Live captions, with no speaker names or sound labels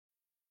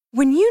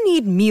When you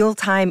need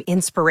mealtime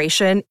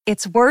inspiration,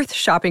 it's worth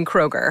shopping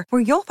Kroger,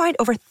 where you'll find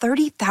over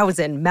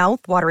 30,000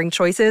 mouth-watering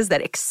choices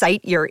that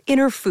excite your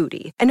inner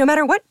foodie. And no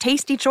matter what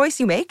tasty choice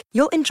you make,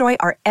 you'll enjoy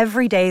our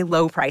everyday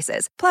low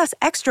prices, plus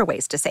extra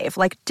ways to save,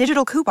 like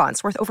digital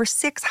coupons worth over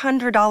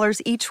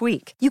 $600 each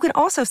week. You can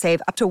also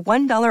save up to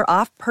 $1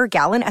 off per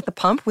gallon at the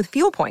pump with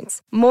fuel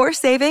points. More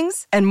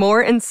savings and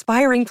more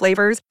inspiring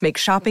flavors make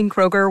shopping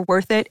Kroger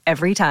worth it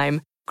every time.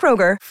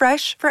 Kroger,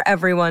 fresh for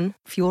everyone.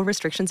 Fuel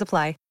restrictions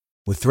apply.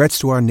 With threats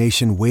to our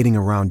nation waiting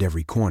around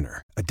every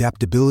corner,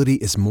 adaptability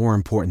is more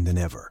important than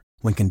ever.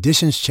 When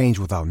conditions change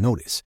without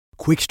notice,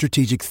 quick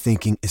strategic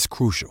thinking is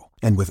crucial.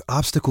 And with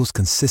obstacles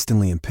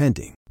consistently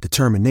impending,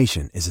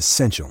 determination is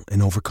essential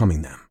in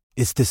overcoming them.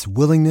 It's this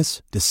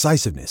willingness,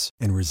 decisiveness,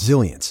 and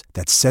resilience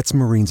that sets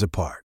Marines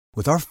apart.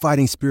 With our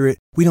fighting spirit,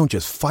 we don't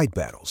just fight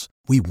battles,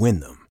 we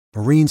win them.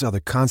 Marines are the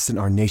constant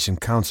our nation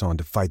counts on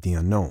to fight the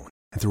unknown.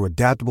 And through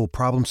adaptable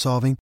problem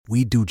solving,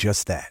 we do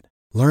just that.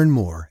 Learn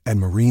more at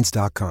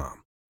marines.com.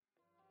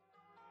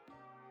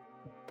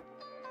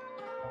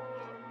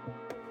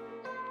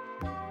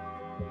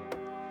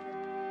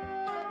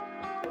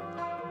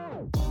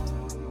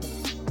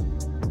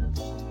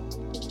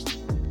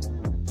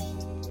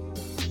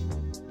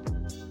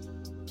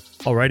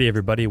 Alrighty,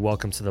 everybody,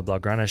 welcome to the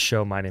Blaugrana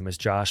Show. My name is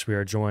Josh. We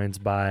are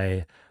joined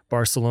by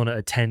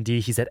Barcelona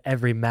attendee. He's at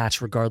every match,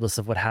 regardless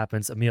of what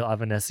happens. Emil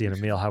Avanesi. And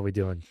Emil, how are we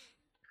doing?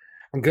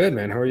 I'm good,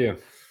 man. How are you?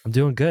 I'm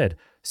doing good.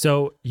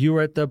 So you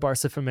were at the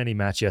Barca Femeni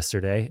match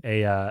yesterday.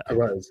 I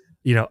was.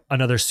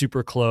 Another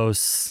super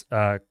close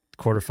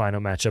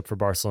quarterfinal matchup for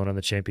Barcelona in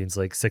the Champions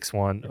League,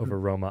 6-1 over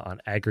Roma on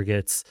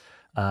aggregates.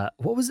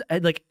 What was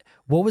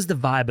the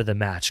vibe of the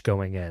match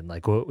going in?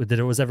 Like,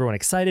 was everyone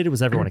excited?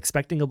 Was everyone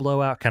expecting a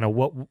blowout? Kind of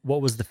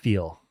what was the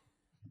feel?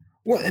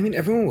 Well, I mean,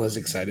 everyone was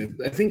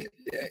excited. I think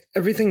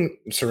everything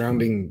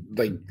surrounding,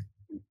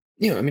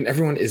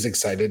 everyone is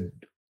excited.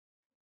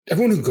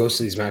 Everyone who goes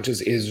to these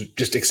matches is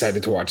just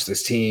excited to watch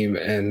this team.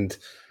 And,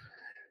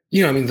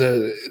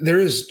 there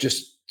is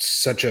just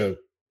such an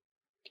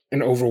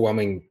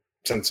overwhelming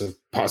sense of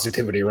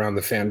positivity around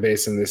the fan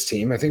base in this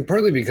team. I think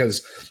partly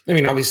because,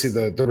 obviously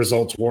the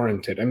results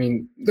warranted.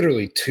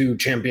 Literally 2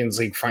 Champions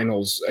League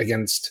finals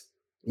against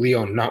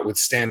Lyon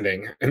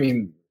notwithstanding.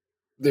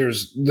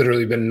 There's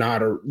literally been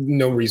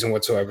no reason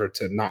whatsoever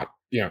to not,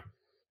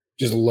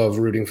 just love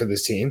rooting for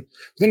this team.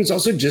 But then it's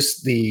also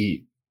just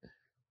the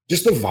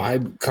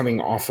vibe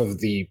coming off of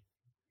the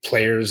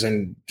players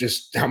and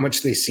just how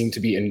much they seem to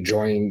be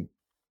enjoying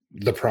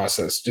the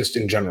process just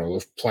in general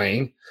of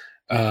playing.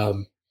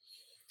 The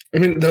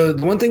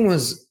one thing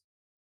was,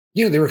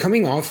 they were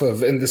coming off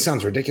of, and this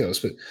sounds ridiculous,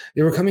 but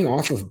they were coming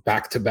off of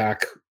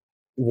back-to-back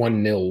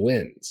 1-0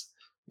 wins,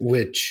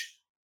 which,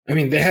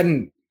 they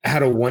hadn't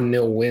had a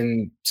 1-0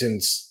 win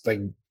since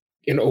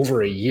in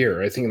over a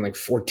year, I think in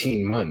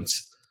 14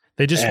 months.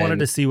 They just wanted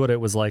to see what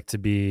it was like to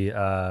be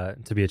a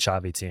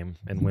Xavi team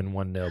and win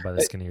 1-0 by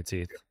the skin of your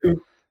teeth.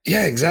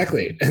 Yeah,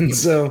 exactly. And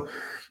so,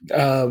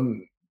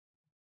 and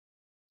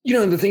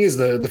the thing is,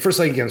 the first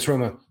leg against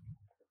Roma,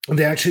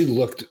 they actually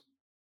looked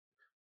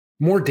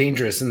more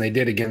dangerous than they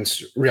did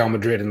against Real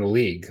Madrid in the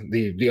league,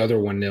 the other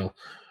 1-0.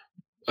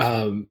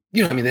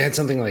 They had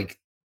something like,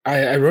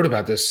 I wrote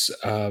about this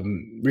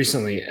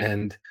recently,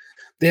 and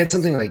they had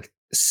something like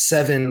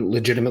 7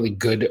 legitimately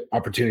good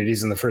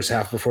opportunities in the first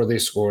half before they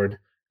scored.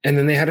 And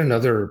then they had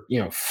another,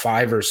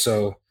 5 or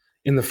so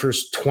in the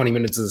first 20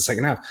 minutes of the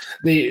second half.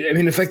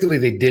 Effectively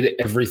they did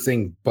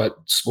everything but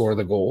score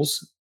the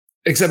goals,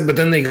 but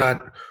then they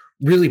got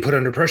really put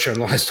under pressure in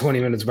the last 20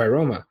 minutes by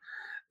Roma.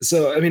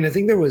 So, I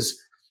think there was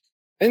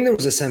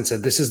a sense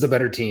that this is the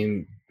better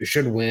team. It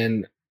should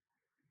win.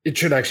 It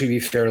should actually be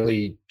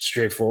fairly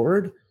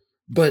straightforward.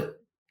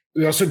 But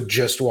we also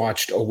just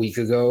watched a week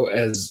ago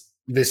as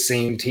this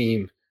same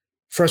team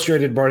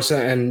frustrated Barca,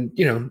 and,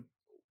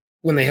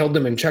 when they held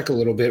them in check a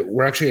little bit,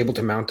 were actually able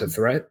to mount a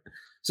threat.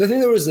 So I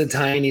think there was a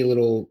tiny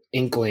little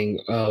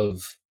inkling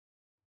of,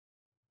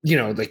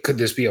 could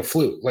this be a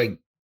fluke?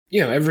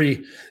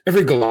 Every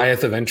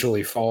Goliath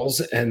eventually falls,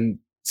 and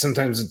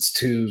sometimes it's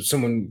to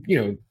someone,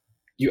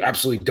 you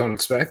absolutely don't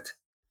expect.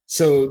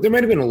 So there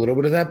might have been a little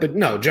bit of that, but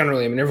no,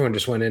 generally, everyone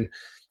just went in.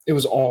 It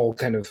was all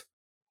kind of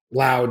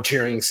loud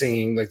cheering,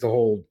 singing, the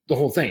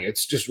whole thing.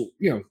 It's just,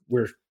 we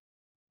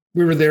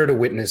were there to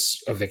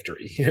witness a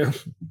victory,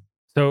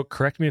 So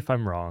correct me if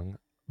I'm wrong,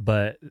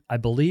 but I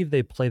believe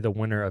they play the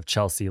winner of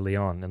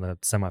Chelsea-Lyon in the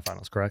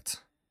semifinals,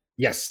 correct?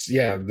 Yes.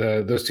 Yeah.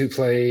 Those two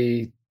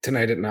play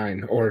tonight at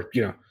 9 or,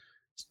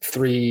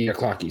 3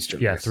 o'clock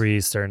Eastern. Yeah. 3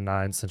 Eastern,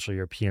 9 Central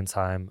European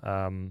time.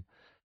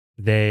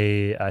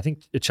 I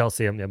think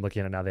Chelsea, I'm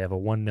looking at it now, they have a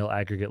 1-0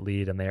 aggregate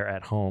lead and they're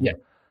at home.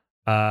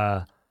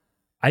 Yeah.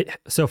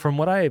 So from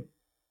what I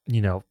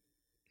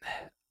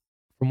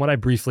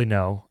briefly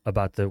know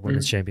about the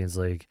Women's Champions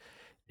League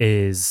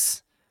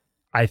is,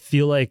 I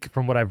feel like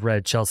from what I've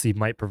read, Chelsea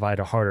might provide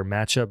a harder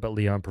matchup, but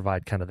Lyon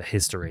provide kind of the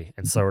history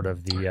and sort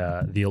of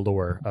the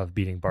allure of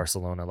beating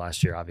Barcelona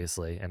last year,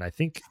 obviously. And I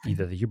think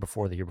either the year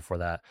before or the year before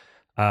that.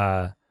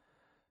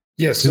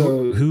 Yeah.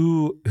 So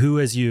who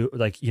as you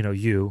like,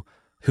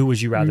 who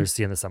would you rather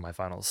see in the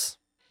semifinals?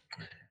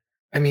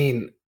 I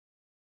mean,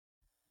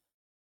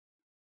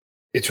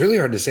 it's really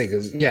hard to say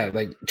because,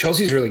 like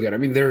Chelsea's really good. I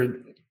mean, they're,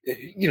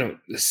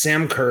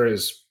 Sam Kerr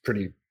is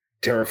pretty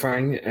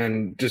terrifying,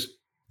 and just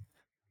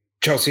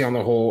Chelsea on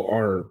the whole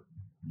are,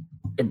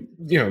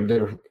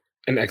 they're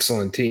an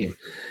excellent team.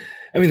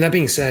 I mean, that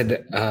being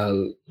said,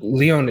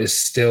 Lyon is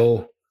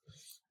still,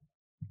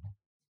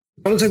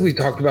 almost like we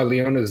talked about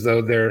Lyon as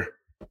though they're,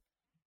 I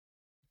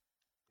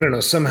don't know,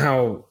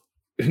 somehow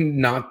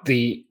not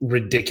the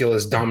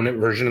ridiculous dominant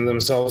version of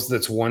themselves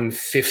that's won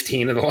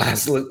 15 of the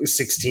last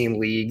 16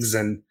 leagues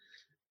and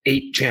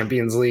 8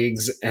 Champions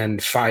Leagues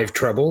and 5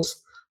 trebles.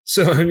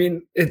 So, I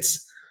mean,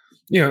 it's,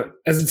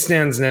 as it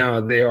stands now,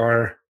 they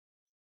are,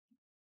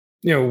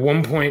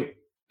 1 point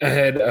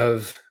ahead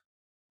of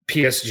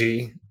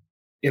PSG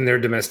in their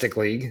domestic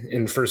league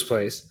in first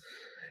place.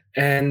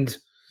 And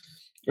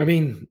I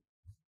mean,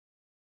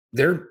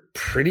 they're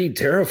pretty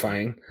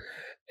terrifying.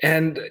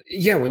 And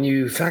when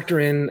you factor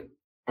in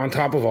on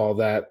top of all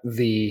that,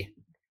 the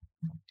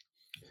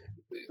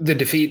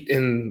defeat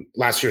in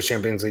last year's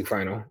Champions League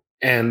final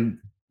and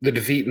the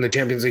defeat in the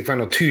Champions League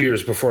final 2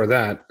 years before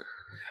that,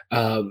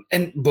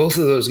 and both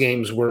of those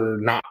games were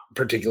not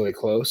particularly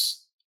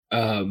close.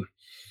 I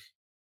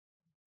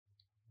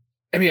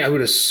mean, I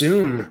would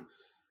assume,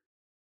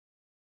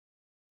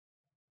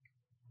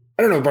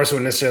 I don't know if Barca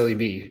would necessarily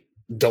be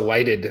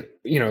delighted,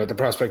 at the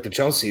prospect of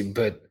Chelsea,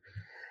 but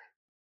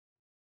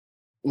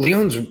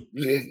Lyon's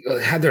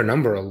had their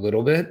number a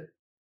little bit.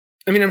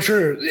 I mean, I'm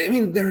sure,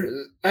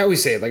 I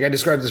always say it, like I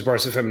describe this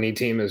Barca Femeni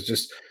team as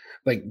just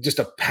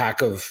a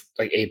pack of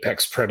like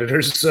apex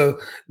predators. So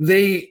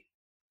they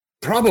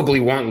probably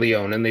want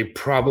Lyon, and they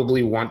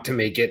probably want to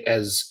make it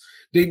as,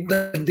 they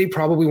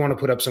probably want to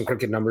put up some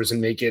crooked numbers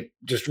and make it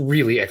just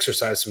really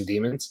exercise some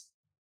demons.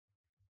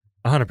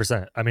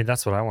 100%. I mean,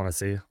 that's what I want to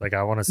see. Like,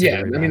 I want to see. Yeah,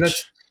 I mean,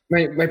 that's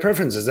my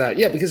preference is that.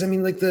 Yeah, because I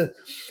mean, like the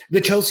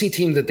Chelsea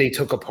team that they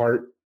took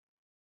apart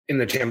in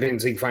the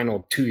Champions League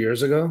final 2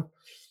 years ago,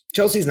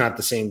 Chelsea's not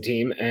the same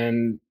team,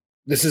 and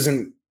this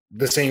isn't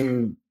the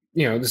same.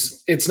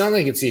 It's not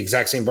like it's the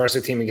exact same Barca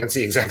team against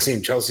the exact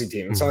same Chelsea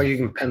team. It's not like you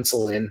can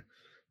pencil in,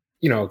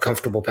 a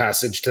comfortable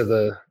passage to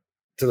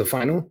the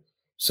final.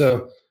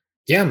 So,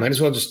 yeah, might as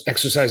well just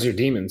exercise your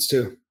demons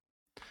too.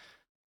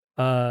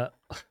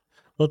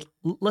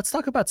 Let's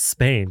talk about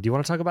Spain. Do you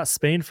want to talk about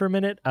Spain for a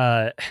minute?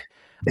 I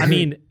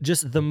mean,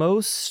 just the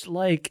most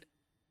like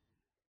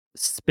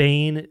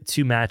Spain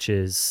 2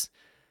 matches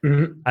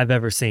I've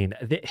ever seen.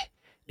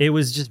 It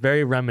was just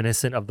very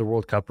reminiscent of the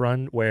World Cup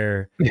run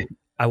where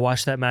I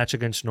watched that match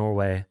against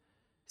Norway,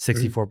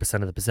 64%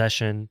 of the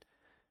possession,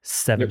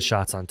 7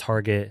 shots on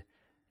target.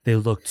 They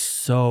looked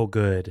so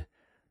good.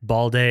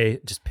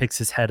 Balde just picks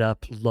his head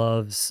up,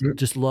 loves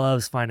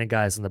finding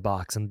guys in the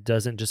box and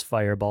doesn't just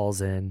fire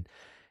balls in.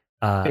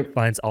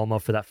 Finds Alma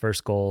for that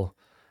first goal,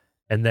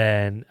 and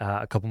then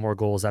a couple more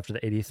goals after the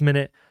 80th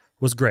minute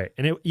was great.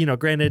 And it,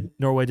 granted,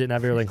 Norway didn't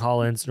have Erling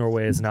Haaland.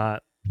 Norway is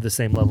not the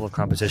same level of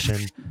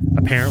competition,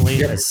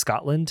 apparently, as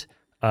Scotland.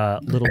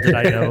 Little did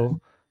I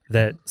know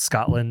that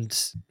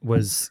Scotland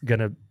was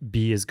gonna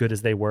be as good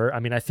as they were.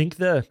 I mean, I think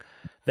the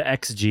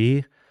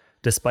XG,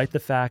 despite the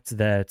fact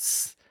that,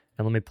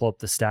 and let me pull up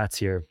the stats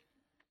here.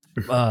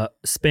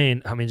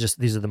 Spain, I mean, just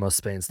these are the most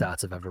Spain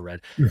stats I've ever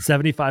read.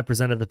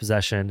 75% of the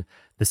possession,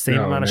 the same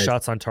amount of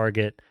shots on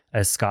target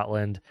as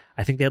Scotland.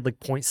 I think they had like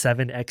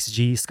 0.7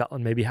 XG.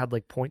 Scotland maybe had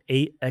like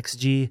 0.8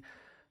 XG.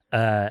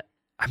 I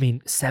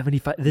mean,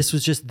 75. This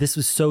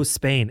was so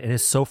Spain, and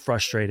it's so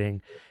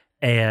frustrating.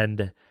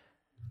 And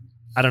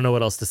I don't know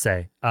what else to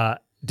say.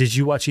 Did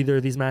you watch either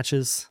of these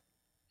matches?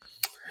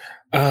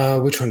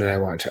 Which one did I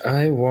watch?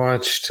 I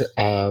watched,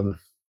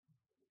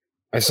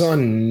 I saw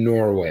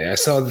Norway. I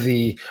saw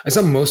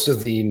most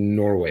of the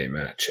Norway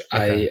match.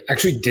 Okay. I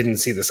actually didn't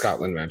see the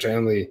Scotland match. I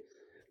only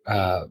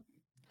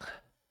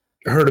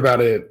heard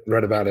about it,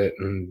 read about it,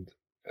 and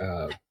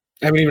I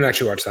haven't even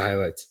actually watched the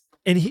highlights.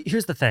 And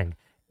here's the thing.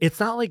 It's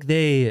not like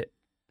they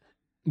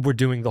were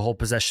doing the whole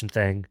possession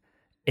thing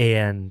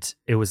and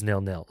it was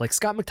 0-0. Like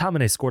Scott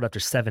McTominay scored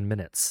after 7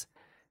 minutes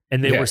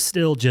and they were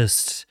still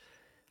just,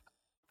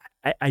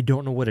 I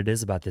don't know what it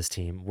is about this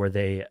team where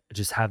they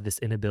just have this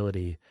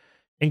inability.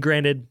 And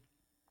granted,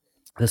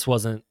 this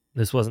wasn't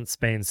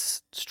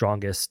Spain's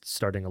strongest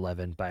starting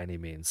 11 by any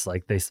means.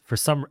 Like they, for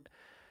some,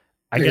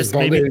 I guess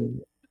maybe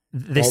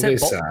they sent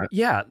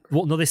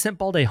they sent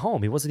Balde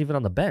home. He wasn't even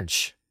on the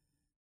bench.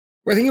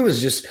 Well, I think it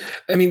was just,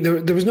 I mean,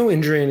 there was no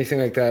injury or anything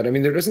like that. I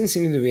mean, there doesn't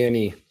seem to be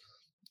any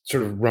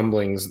sort of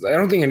rumblings. I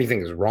don't think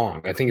anything is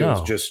wrong. I think it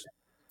was just,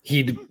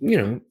 he'd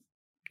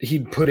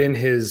put in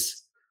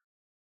his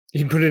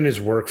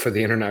work for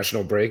the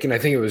international break. And I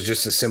think it was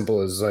just as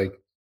simple as like,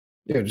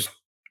 just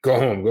go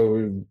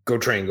home, go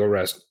train, go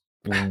rest,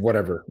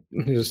 whatever.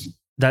 Just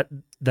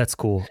that's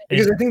cool.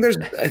 Because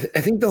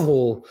I think the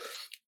whole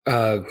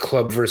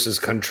club versus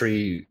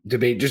country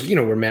debate, just,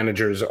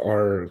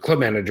 where club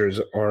managers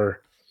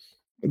are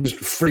just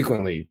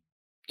frequently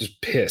just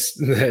pissed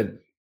that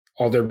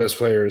all their best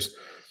players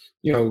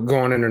go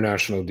on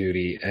international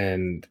duty,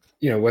 and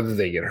whether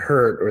they get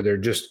hurt or they're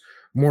just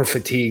more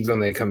fatigued when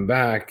they come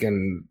back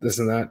and this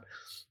and that.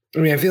 I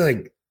mean, I feel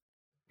like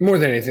more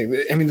than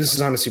anything, I mean, this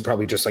is honestly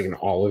probably just like an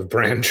olive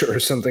branch or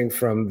something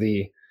from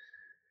the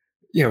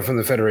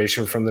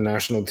federation, from the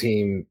national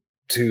team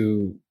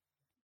to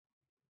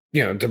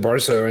to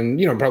Barca,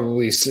 and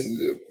probably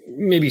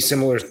maybe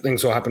similar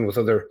things will happen with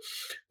other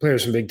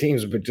players from big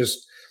teams, but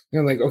just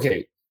like,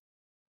 okay,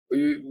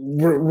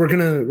 we're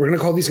gonna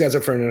call these guys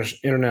up for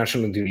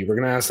international duty. We're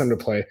gonna ask them to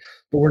play,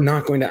 but we're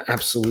not going to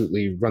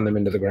absolutely run them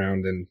into the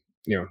ground and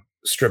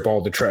strip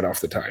all the tread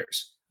off the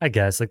tires. I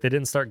guess like they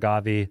didn't start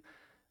Gavi.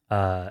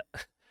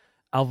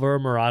 Alvaro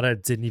Morata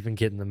didn't even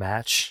get in the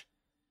match,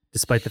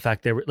 despite the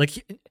fact they were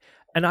like.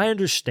 And I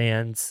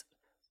understand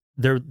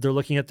they're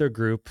looking at their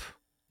group.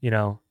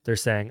 They're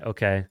saying,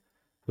 okay,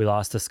 we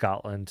lost to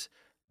Scotland,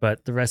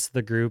 but the rest of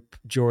the group,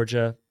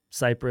 Georgia,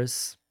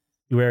 Cyprus,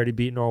 we already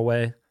beat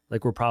Norway.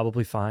 Like, we're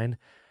probably fine.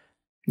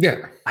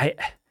 Yeah.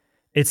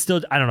 It's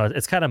still, I don't know.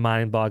 It's kind of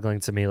mind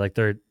boggling to me. Like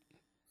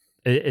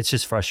it's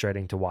just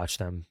frustrating to watch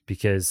them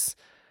because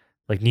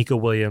like Nico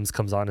Williams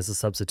comes on as a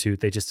substitute.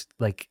 They just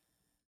like,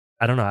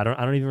 I don't know. I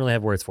don't even really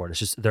have words for it. It's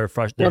just, they're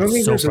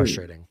so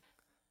frustrating.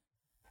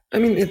 I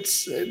mean,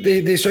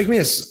 they strike me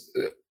as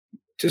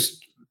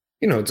just,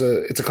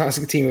 it's a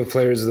classic team of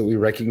players that we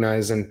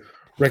recognize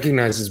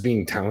as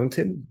being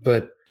talented,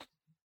 but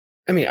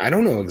I mean, I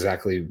don't know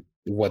exactly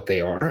what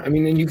they are. I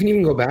mean, and you can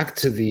even go back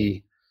to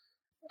the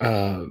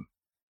and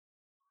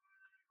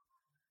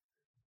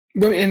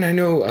I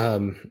know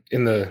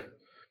in the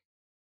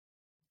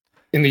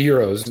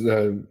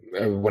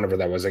Euros, whenever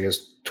that was, I guess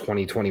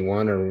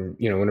 2021 or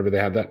whenever they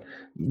had that,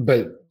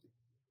 but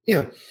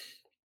I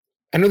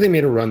know they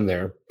made a run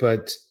there,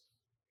 but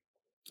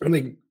I'm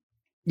like,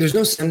 there's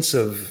no sense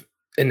of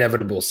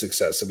inevitable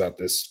success about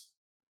this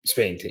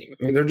Spain team.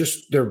 I mean,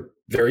 they're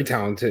very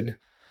talented.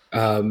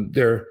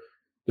 They're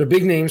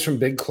big names from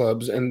big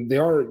clubs, and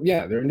they're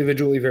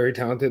individually very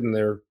talented, and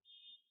they're,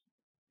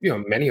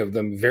 many of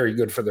them very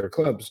good for their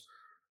clubs.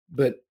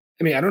 But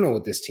I mean, I don't know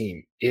what this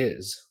team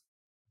is.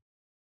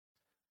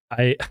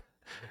 I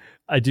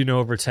do know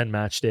over 10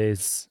 match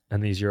days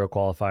and these Euro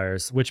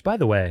qualifiers, which, by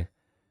the way,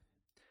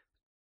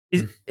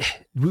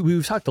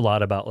 we've talked a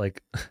lot about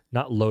like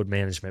not load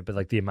management, but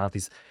like the amount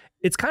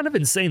it's kind of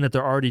insane that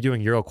they're already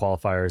doing Euro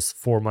qualifiers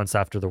 4 months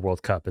after the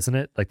World Cup, isn't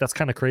it? Like, that's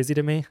kind of crazy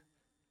to me.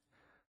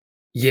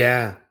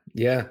 Yeah.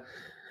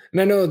 And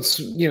I know it's,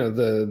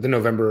 the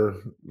November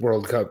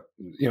World Cup,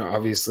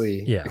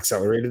 obviously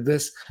accelerated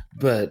this,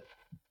 but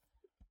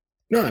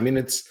no, I mean,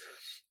 it's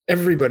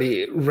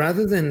everybody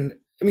rather than,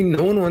 I mean,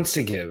 no one wants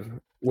to give,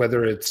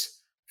 whether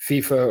it's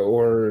FIFA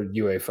or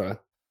UEFA,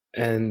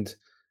 and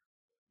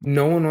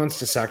no one wants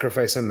to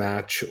sacrifice a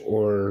match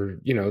or,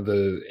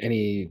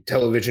 any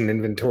television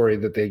inventory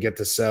that they get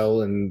to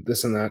sell and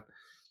this and that.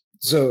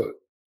 So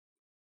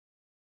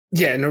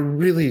yeah, in a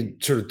really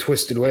sort of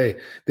twisted way,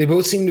 they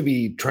both seem to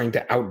be trying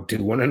to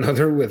outdo one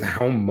another with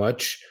how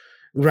much,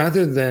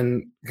 rather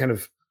than kind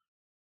of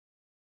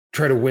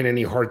try to win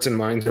any hearts and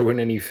minds or win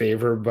any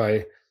favor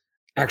by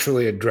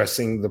actually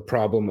addressing the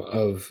problem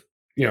of,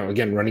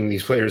 again, running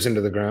these players into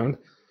the ground.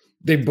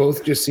 They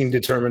both just seem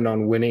determined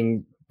on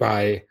winning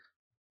by,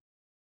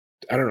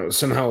 I don't know,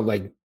 somehow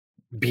like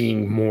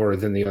being more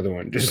than the other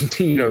one, just,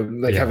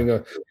 having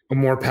a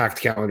more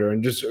packed calendar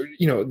and just,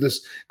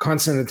 this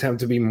constant attempt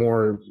to be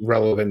more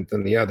relevant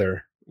than the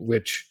other,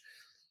 which,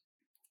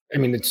 I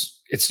mean, it's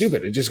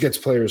stupid. It just gets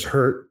players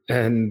hurt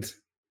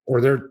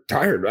or they're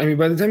tired. I mean,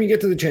 by the time you get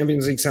to the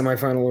Champions League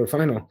semifinal or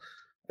final,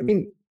 I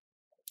mean,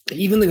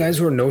 even the guys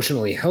who are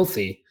notionally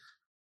healthy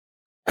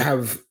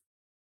have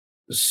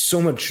so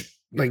much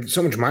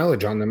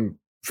mileage on them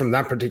from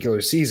that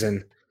particular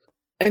season.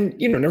 And,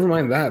 never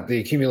mind that, the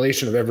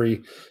accumulation of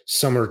every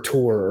summer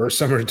tour or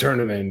summer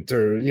tournament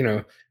or,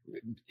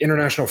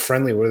 international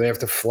friendly where they have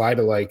to fly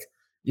to like,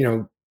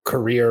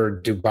 Korea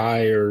or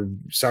Dubai or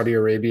Saudi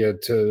Arabia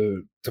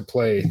to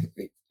play.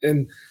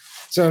 And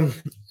so,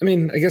 I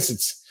mean, I guess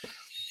it's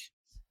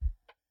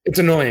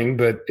annoying,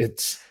 but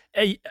it's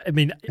very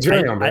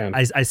on brand.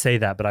 I say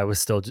that, but I was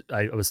still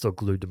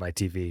glued to my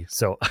TV.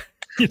 So,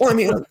 well, I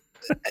mean,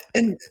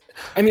 and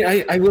I mean,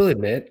 I will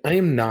admit,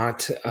 I'm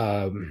not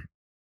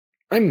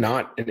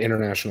an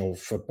international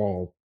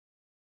football,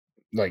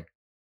 like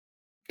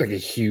a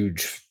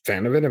huge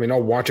fan of it. I mean,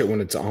 I'll watch it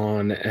when it's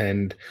on,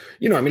 and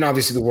I mean,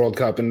 obviously the World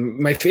Cup, and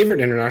my favorite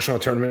international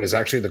tournament is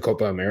actually the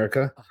Copa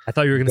America. I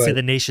thought you were going to say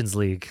the Nations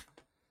League.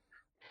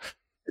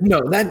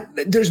 No,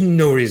 there's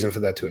no reason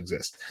for that to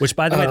exist. Which,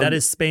 by the way, that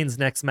is Spain's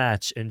next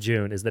match in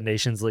June, is the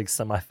Nations League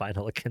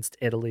semifinal against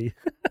Italy.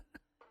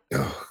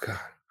 Oh God.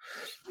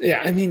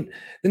 Yeah, I mean,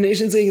 the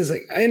Nations League is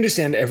like, I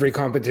understand every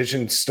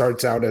competition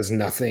starts out as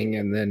nothing,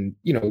 and then,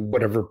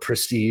 whatever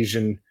prestige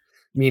and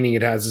meaning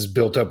it has is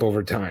built up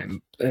over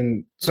time.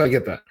 And so I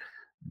get that.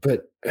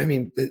 But I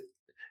mean,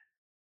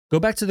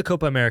 go back to the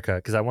Copa America,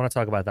 because I want to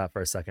talk about that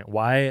for a second.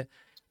 Why?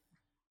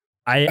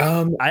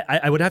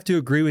 I would have to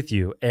agree with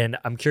you, and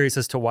I'm curious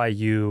as to why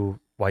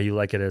you why you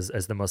like it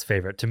as the most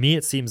favorite. To me,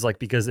 it seems like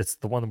because it's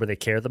the one where they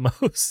care the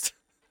most.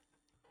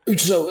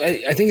 So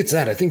I think it's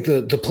that. I think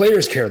the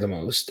players care the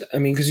most. I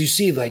mean, because you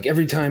see like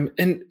every time,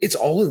 and it's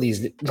all of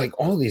these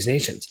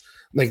nations,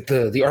 like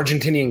the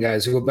Argentinian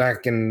guys who go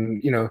back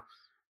and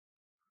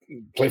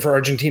play for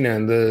Argentina,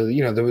 and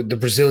the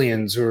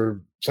Brazilians who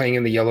are playing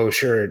in the yellow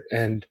shirt,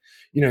 and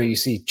you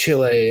see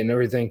Chile and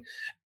everything.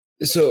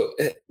 So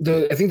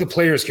I think the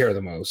players care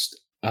the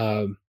most.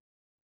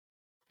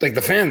 Like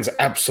the fans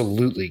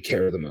absolutely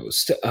care the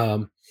most. I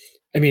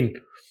mean,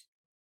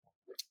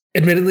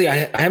 admittedly,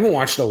 I haven't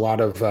watched a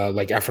lot of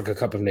like Africa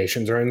Cup of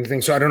Nations or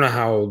anything, so I don't know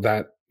how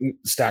that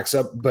stacks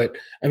up. But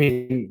I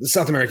mean, the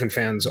South American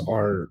fans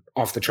are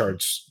off the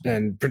charts,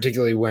 and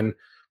particularly when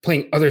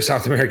playing other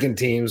South American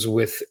teams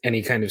with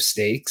any kind of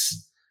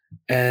stakes.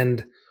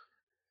 And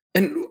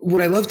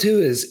what I love too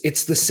is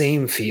it's the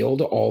same field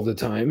all the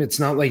time. It's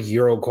not like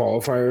Euro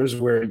qualifiers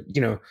where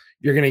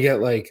you're going to get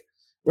like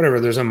whatever.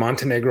 There's a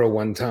Montenegro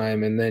one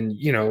time, and then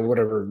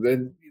whatever.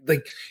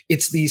 Like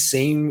it's the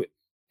same.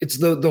 It's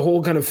the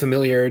whole kind of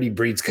familiarity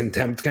breeds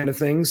contempt kind of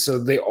thing. So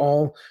they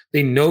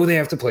know they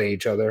have to play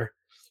each other,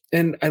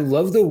 and I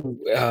love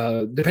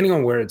depending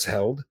on where it's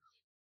held.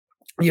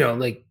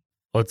 Like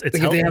well,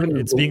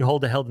 it's being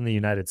held in the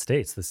United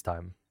States this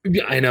time.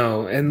 Yeah, I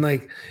know, and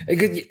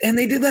and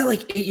they did that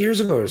like 8 years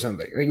ago or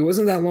something. Like it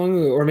wasn't that long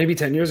ago, or maybe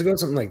 10 years ago,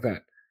 something like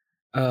that.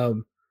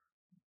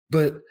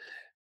 But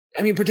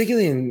I mean,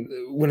 particularly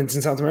when it's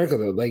in South America,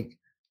 though, like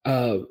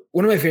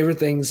one of my favorite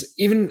things,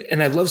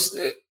 and I love.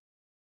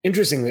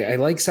 Interestingly, I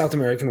like South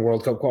American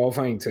World Cup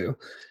qualifying too,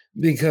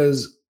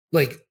 because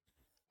like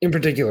in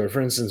particular, for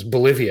instance,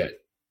 Bolivia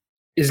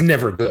is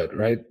never good,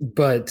 right?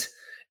 But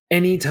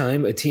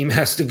anytime a team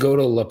has to go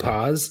to La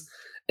Paz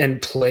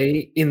and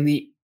play in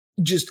the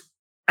just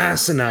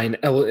asinine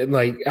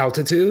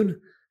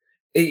altitude,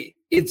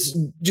 it's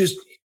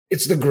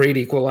the great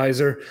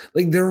equalizer.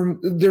 Like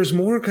there's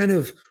more kind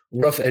of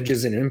rough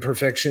edges and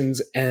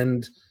imperfections,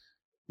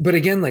 but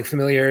again, like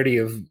familiarity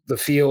of the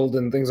field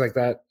and things like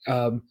that.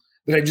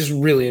 That I just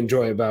really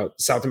enjoy about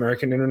South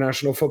American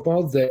international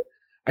football, that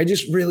I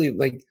just really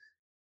like.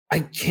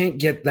 I can't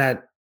get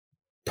that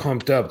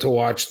pumped up to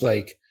watch,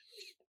 like,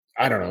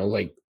 I don't know,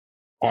 like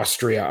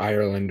Austria,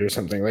 Ireland or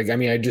something. Like, I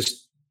mean,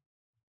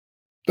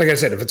 like I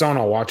said, if it's on,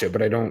 I'll watch it,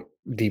 but I don't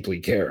deeply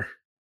care.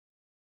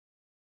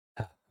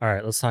 All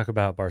right, let's talk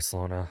about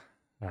Barcelona.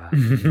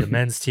 The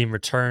men's team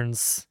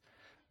returns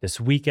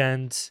this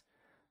weekend,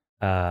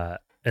 and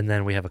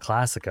then we have a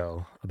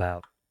Clasico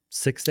about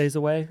 6 days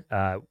away.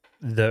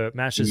 The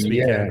match this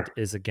weekend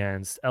is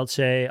against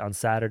Elche on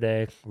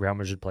Saturday. Real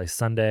Madrid plays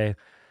Sunday.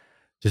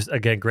 Just,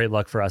 again, great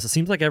luck for us. It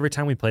seems like every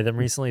time we play them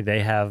recently, they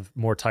have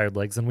more tired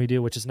legs than we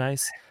do, which is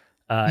nice.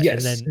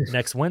 Yes. And then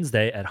next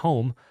Wednesday at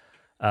home,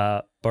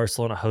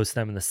 Barcelona hosts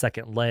them in the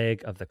second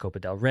leg of the Copa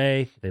del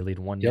Rey. They lead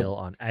 1-0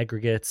 on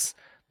aggregates.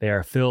 They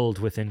are filled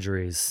with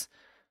injuries.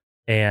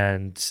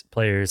 And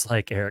players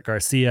like Eric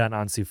Garcia and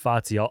Ansu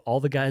Fati, all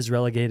the guys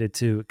relegated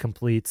to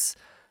completes,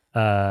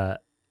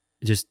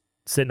 just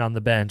sitting on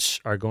the bench,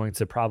 are going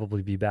to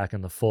probably be back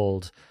in the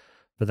fold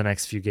for the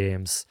next few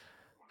games.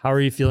 How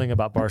are you feeling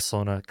about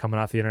Barcelona coming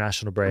off the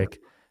international break?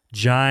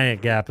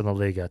 Giant gap in the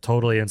Liga,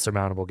 totally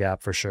insurmountable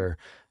gap for sure,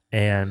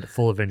 and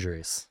full of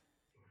injuries.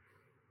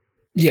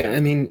 Yeah, I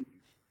mean,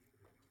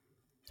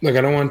 look,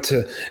 I don't want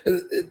to,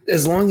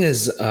 as long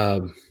as,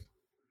 I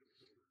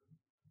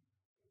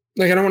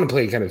don't want to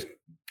play kind of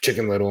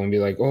Chicken Little and be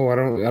like, oh, I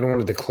don't want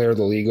to declare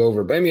the league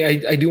over. But I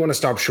mean, I do want to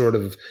stop short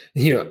of,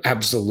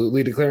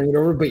 absolutely declaring it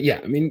over. But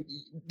yeah, I mean,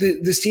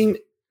 this team,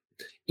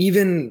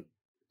 even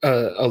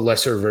a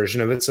lesser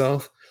version of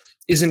itself,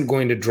 isn't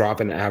going to drop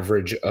an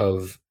average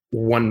of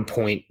 1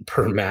 point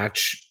per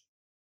match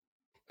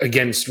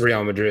against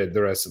Real Madrid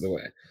the rest of the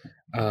way.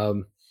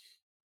 So,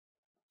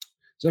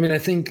 I mean, I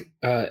think,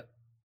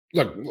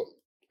 look,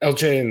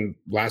 Elche in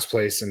last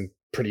place and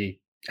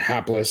pretty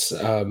hapless.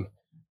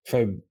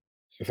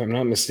 If I'm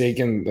not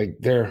mistaken, like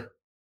they're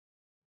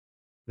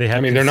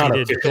not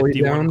officially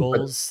 51 down,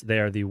 goals. They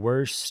are the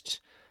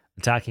worst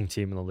attacking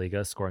team in the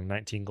Liga, scoring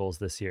 19 goals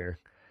this year,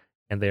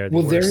 and they are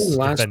the they're worst in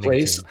last defending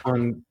place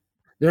team.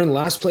 They're in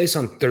last place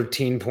on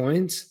 13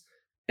 points,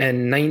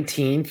 and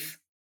 19th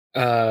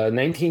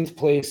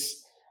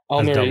place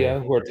Almeria,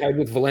 who are tied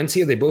with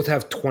Valencia. They both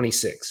have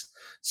 26.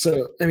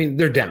 So I mean,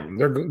 they're down.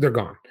 They're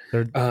gone.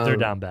 They're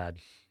down bad.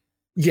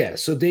 Yeah.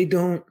 So they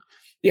don't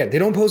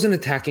pose an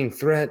attacking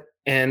threat.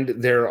 And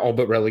they're all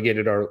but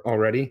relegated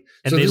already.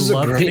 And so they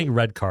love getting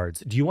red cards.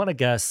 Do you want to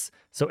guess?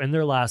 So in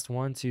their last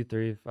 1, 2,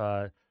 3,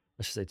 let's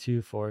just say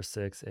 2, 4,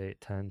 6, 8,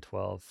 10,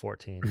 12,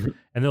 14.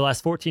 In their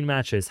last 14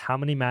 matches, how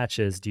many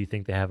matches do you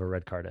think they have a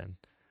red card in?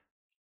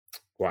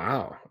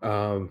 Wow.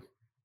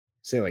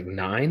 Say like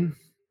 9?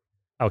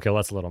 Okay, well,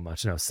 that's a little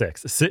much. No,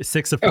 6.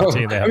 6 of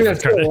 14 they have a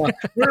red card in.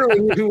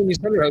 When you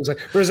started, I was like,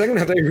 for a second,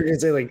 I thought you were going to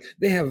say like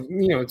they have,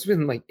 it's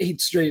been like 8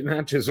 straight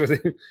matches with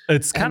it.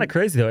 It's kind of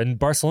crazy though. In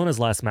Barcelona's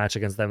last match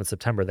against them in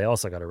September, they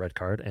also got a red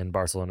card, and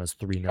Barcelona's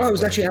 3-0. Oh, I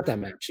was actually at that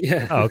match.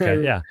 Yeah. Oh,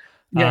 okay. Yeah.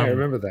 Yeah, I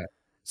remember that.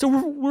 So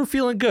we're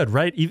feeling good,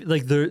 right?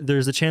 Like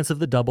there's a chance of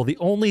the double. The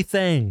only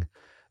thing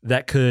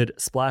that could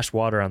splash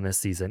water on this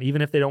season,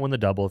 even if they don't win the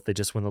double, if they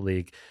just win the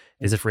league,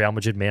 is if Real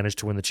Madrid managed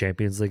to win the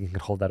Champions League and can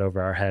hold that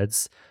over our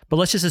heads. But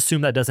let's just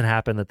assume that doesn't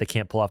happen, that they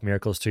can't pull off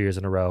miracles 2 years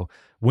in a row.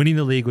 Winning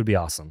the league would be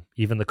awesome.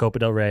 Even the Copa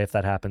del Rey, if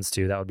that happens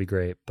too, that would be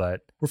great.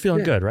 But we're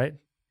feeling good, right?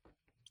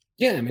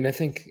 Yeah, I mean, I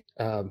think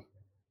like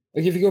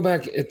if you go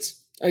back,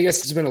 I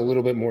guess it's been a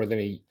little bit more than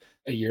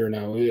a year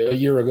now. A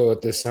year ago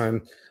at this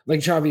time,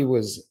 like Xavi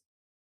was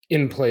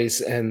in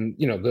place, and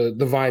the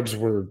vibes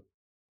were,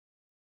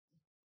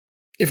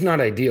 if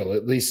not ideal,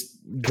 at least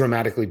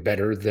dramatically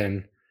better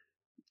than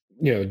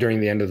during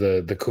the end of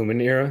the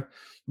Koeman era.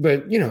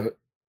 But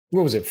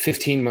what was it,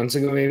 15 months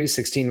ago, maybe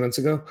 16 months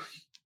ago?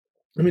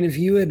 I mean, if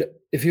you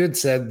had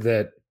said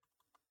that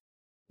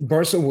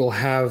Barca will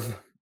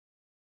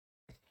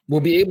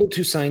be able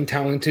to sign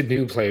talented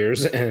new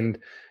players, and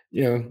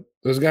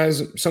those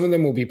guys, some of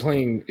them will be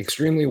playing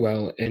extremely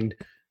well, and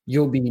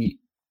you'll be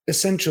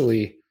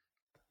essentially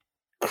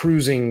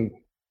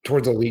cruising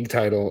towards a league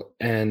title,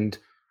 and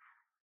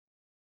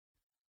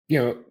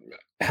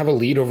have a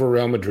lead over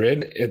Real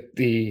Madrid at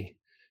the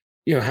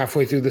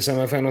halfway through the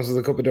semifinals of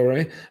the Copa del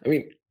Rey. I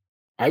mean,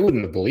 I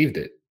wouldn't have believed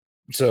it.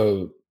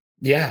 So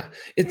yeah,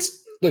 I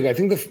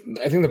think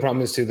the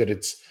problem is too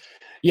that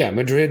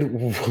Madrid,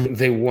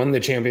 they won the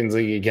Champions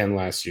League again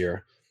last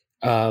year.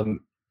 And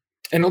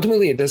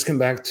ultimately it does come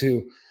back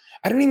to,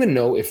 I don't even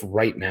know if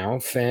right now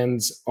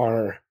fans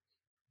are,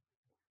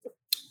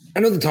 I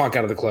know the talk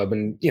out of the club,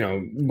 and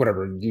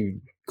whatever, you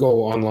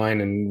go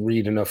online and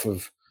read enough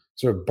of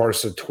sort of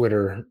Barca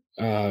Twitter,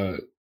 I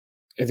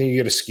think you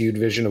get a skewed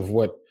vision of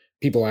what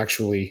people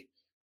actually,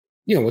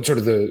 what sort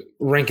of the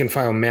rank and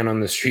file man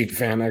on the street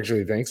fan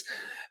actually thinks.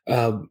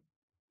 I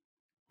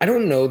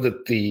don't know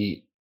that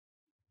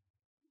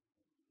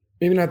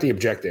maybe not the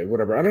objective,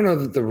 whatever. I don't know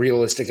that the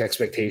realistic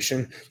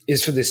expectation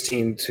is for this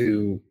team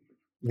to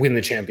win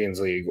the Champions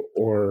League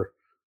or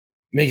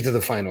make it to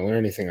the final or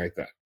anything like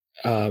that.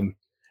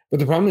 But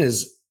the problem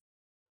is,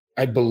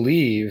 I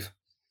believe,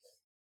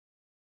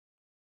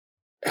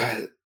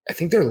 I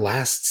think their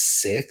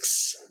last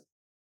 6,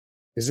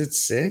 is it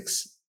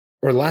 6?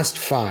 Or last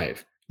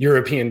 5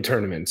 European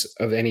tournaments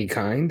of any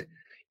kind,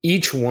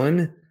 each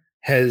one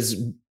has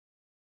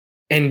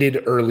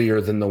ended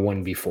earlier than the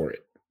one before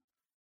it.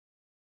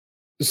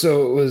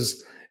 So it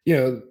was,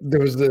 there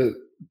was the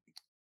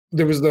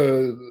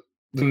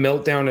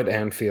meltdown at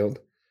Anfield.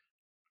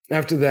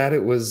 After that,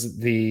 it was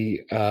the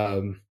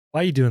why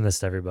are you doing this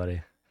to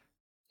everybody?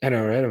 I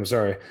know, right? I'm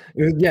sorry.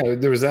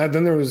 There was that.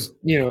 Then there was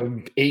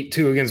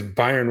 8-2 against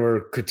Bayern,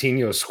 where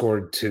Coutinho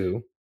scored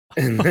 2,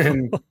 and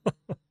then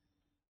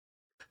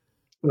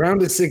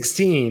round of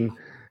 16,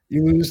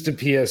 you lose to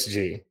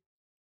PSG.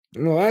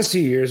 In the last 2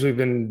 years, we've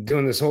been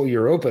doing this whole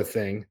Europa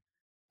thing,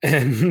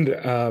 and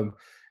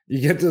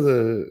you get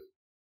to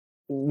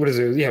what is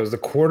it? Yeah, it was the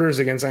quarters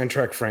against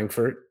Eintracht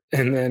Frankfurt,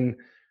 and then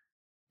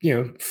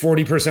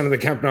 40% of the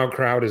Camp Nou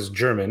crowd is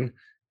German,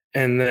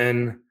 and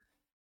then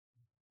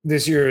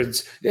this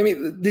year's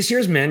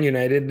Man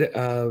United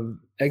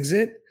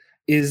exit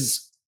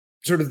is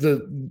sort of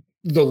the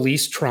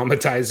least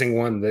traumatizing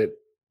one that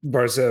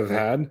Barca have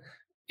had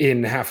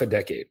in half a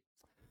decade.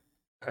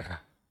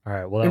 All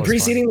right. Well, and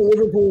preceding the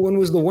Liverpool one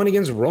was the one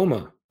against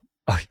Roma.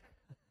 Oh.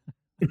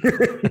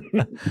 All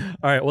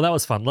right. Well, that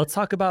was fun. Let's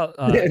talk about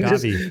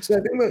Gavi.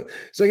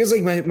 So I guess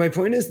like my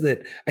point is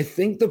that I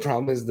think the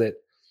problem is that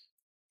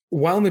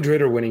while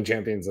Madrid are winning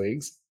Champions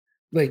Leagues,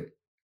 like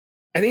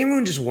I think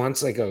everyone just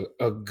wants like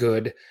a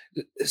good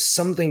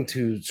something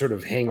to sort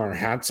of hang our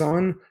hats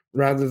on,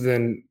 rather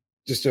than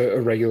just a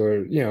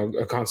regular,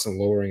 a constant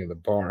lowering of the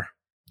bar.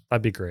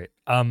 That'd be great.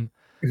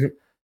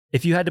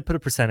 If you had to put a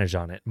percentage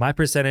on it, my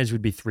percentage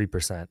would be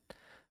 3%.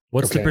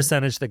 What's the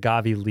percentage that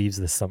Gavi leaves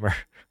this summer?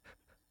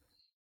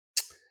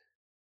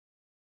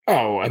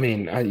 Oh, I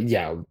mean,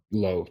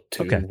 low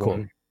 2. Okay, cool.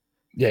 1.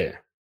 Yeah.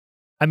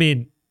 I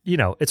mean,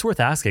 it's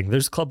worth asking.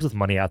 There's clubs with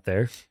money out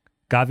there.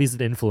 Gavi's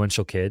an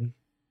influential kid.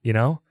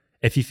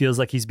 If he feels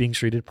like he's being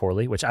treated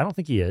poorly, which I don't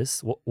think he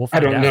is, we'll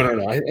find out.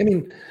 No. I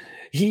mean,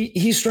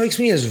 he strikes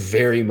me as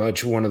very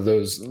much one of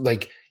those,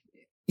 like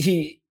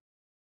he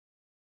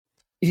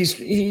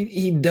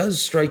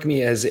does strike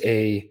me as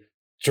a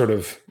sort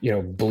of,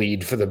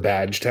 bleed for the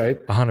badge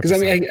type. 100%. Because I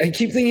mean, I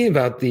keep thinking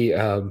about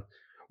the,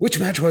 which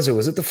match was it?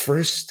 Was it the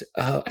first,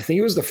 I think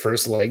it was the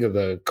first leg of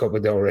the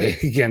Copa del Rey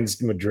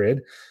against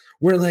Madrid,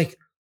 where like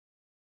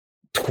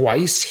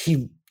twice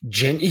he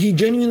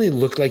genuinely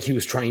looked like he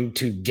was trying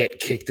to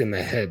get kicked in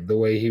the head, the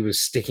way he was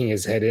sticking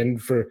his head in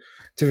to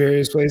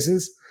various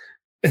places.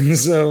 And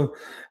so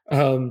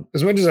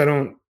as much as I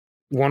don't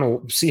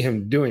want to see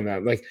him doing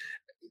that, like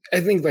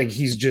I think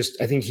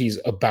he's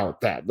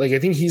about that. Like I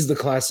think he's the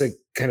classic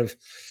kind of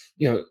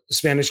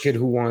Spanish kid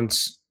who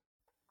wants,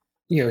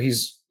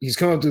 he's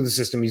come up through the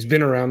system, he's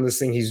been around this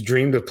thing, he's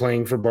dreamed of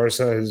playing for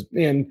Barca,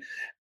 and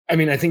I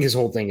mean I think his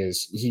whole thing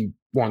is he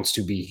wants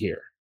to be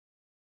here.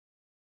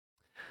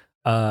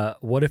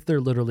 What if they're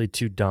literally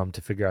too dumb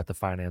to figure out the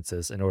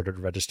finances in order to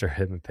register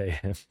him and pay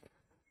him?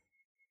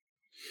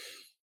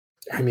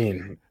 I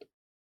mean,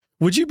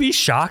 would you be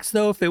shocked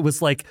though if it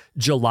was like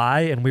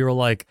July and we were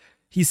like,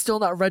 he's still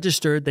not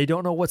registered, they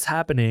don't know what's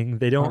happening,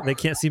 they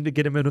can't seem to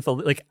get him in with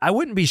like, I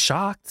wouldn't be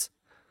shocked.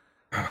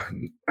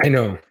 I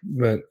know,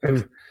 but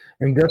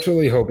I'm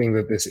desperately hoping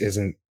that this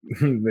isn't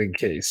the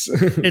case.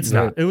 It's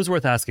not. It was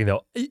worth asking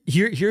though.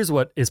 Here's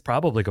what is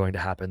probably going to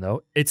happen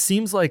though. It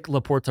seems like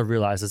Laporta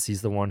realizes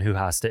he's the one who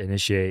has to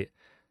initiate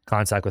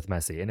contact with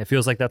Messi, and it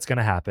feels like that's going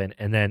to happen.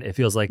 And then it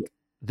feels like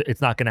it's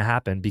not going to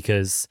happen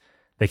because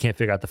they can't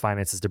figure out the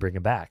finances to bring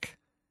him back.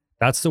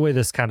 That's the way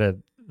this kind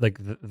of like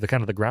the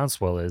kind of the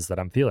groundswell is that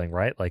I'm feeling,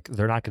 right? Like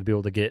they're not going to be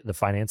able to get the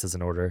finances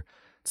in order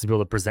to be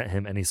able to present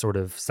him any sort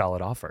of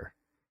solid offer.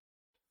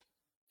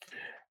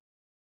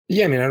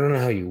 Yeah, I mean, I don't know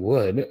how you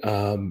would.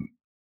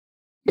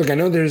 Look, I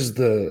know there's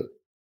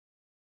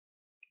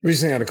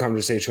recently had a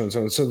conversation with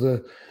someone.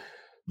 So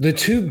the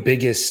two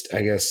biggest,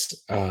 I guess,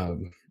 I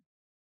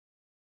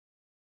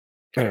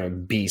don't know,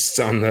 beasts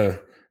on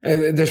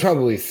there's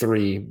probably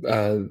three.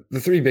 The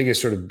three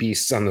biggest sort of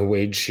beasts on the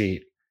wage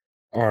sheet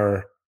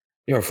are,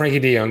 Frankie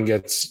de Jong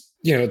gets,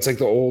 it's like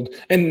the old,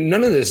 and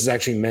none of this is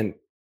actually meant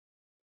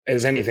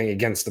as anything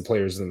against the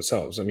players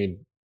themselves. I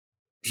mean,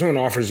 if someone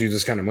offers you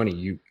this kind of money,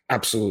 you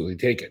absolutely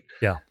take it.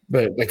 Yeah.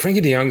 But like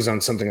Frankie de Jong's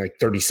on something like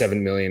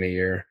 37 million a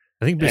year.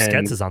 I think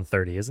Busquets is on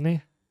 30, isn't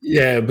he?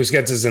 Yeah,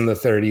 Busquets is in the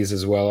 30s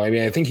as well. I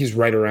mean, I think he's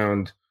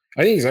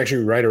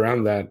actually right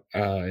around that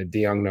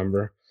de Jong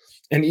number.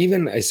 And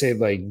even I say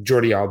like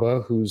Jordi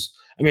Alba,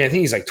 I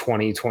think he's like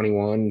 20,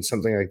 21,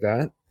 something like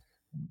that.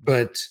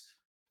 But,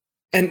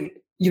 and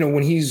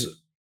when he's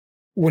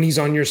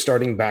on your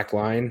starting back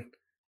line,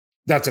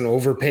 that's an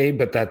overpay,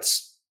 but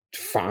that's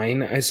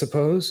fine, I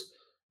suppose.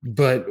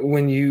 But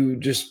when he's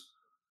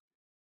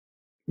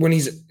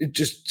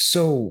just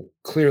so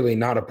clearly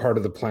not a part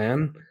of the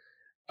plan,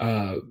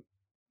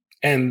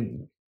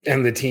 and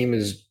the team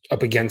is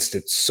up against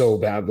it so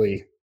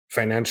badly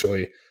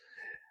financially,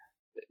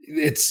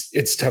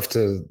 it's tough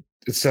to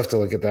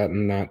look at that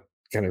and not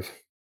kind of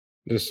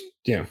just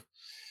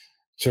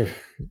sure.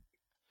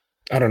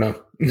 I don't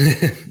know.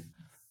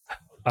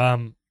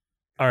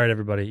 All right,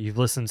 everybody, you've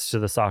listened to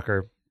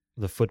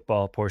the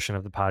football portion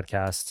of the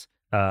podcast.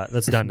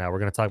 That's done now. We're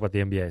going to talk about the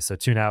NBA. So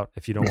tune out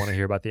if you don't want to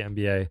hear about the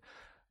NBA.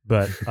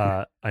 But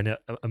I know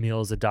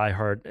Emil is a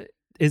diehard.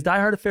 Is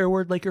diehard a fair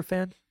word, Laker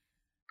fan?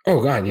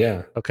 Oh God,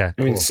 yeah. Okay.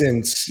 I mean,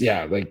 since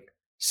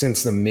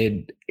the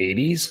mid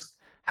 '80s.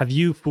 Have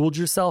you fooled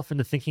yourself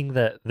into thinking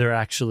that they're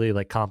actually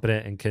like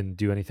competent and can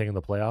do anything in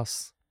the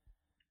playoffs?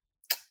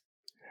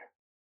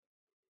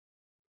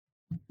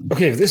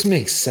 Okay, if this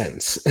makes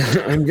sense,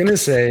 I'm gonna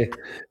say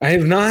I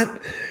have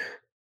not.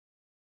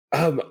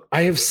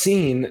 I have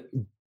seen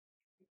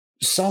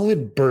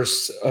solid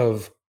bursts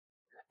of.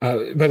 By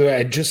the way,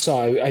 I just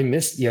saw. I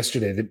missed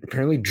yesterday that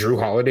apparently Drew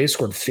Holiday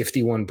scored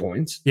 51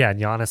 points. Yeah, and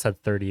Giannis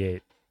had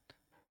 38.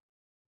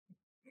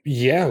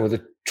 Yeah, with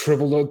a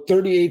triple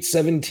 38,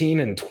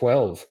 17, and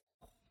 12.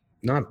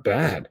 Not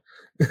bad.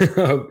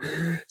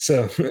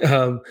 So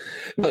to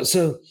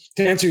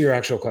answer your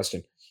actual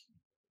question,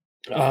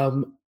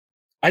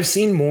 I've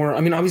seen more.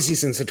 I mean, obviously,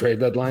 since the trade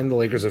deadline, the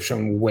Lakers have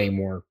shown way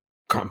more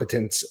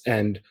competence,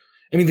 and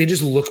I mean, they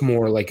just look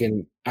more like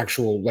a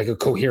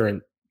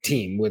coherent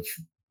team with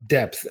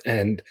depth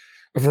and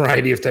a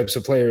variety of types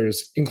of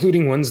players,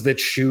 including ones that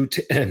shoot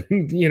and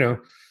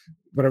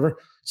whatever.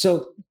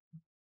 So,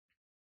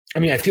 I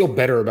mean, I feel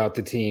better about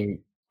the team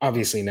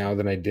obviously now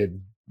than I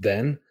did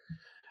then.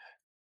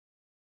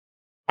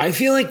 I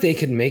feel like they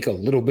could make a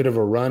little bit of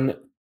a run,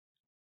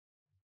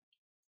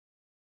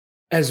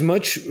 as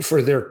much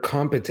for their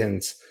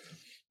competence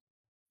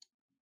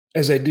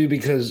as I do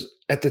because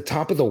at the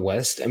top of the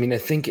West, I mean, I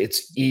think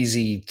it's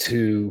easy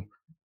to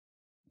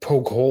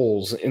poke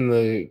holes in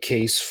the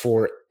case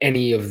for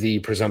any of the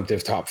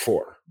presumptive top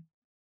four.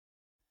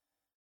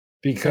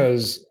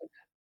 Because,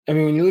 I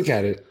mean, when you look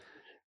at it,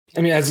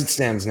 I mean, as it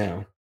stands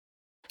now,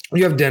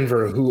 you have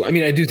Denver, who, I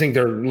mean, I do think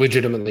they're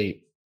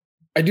legitimately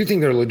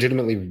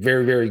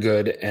very, very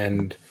good.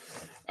 And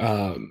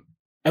I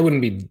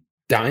wouldn't be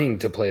dying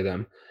to play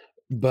them.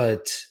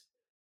 But,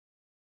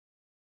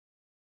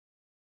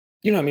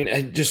 I mean,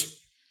 I just,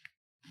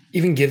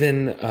 even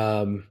given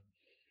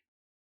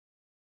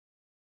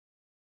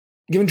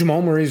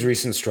Jamal Murray's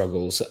recent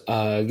struggles,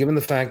 given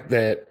the fact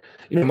that,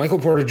 Michael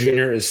Porter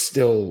Jr. is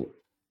still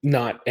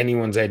not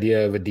anyone's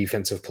idea of a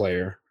defensive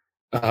player.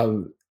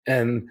 And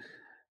I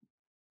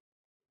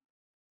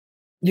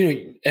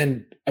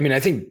mean, I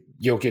think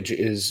Jokic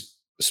is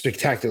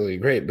spectacularly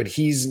great, but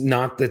he's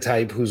not the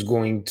type who's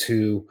going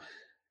to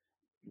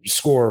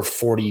score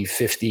 40,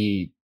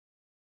 50,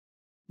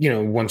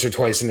 once or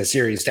twice in a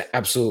series to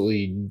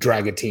absolutely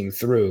drag a team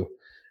through.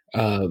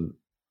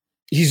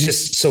 He's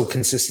just so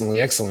consistently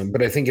excellent.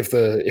 But I think if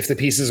the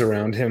pieces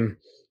around him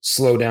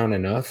slow down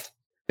enough,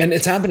 and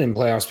it's happened in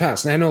playoffs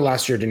past. And I know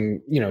last year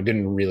didn't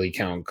really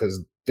count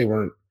because they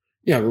weren't,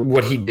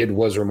 what he did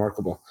was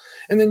remarkable.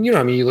 And then,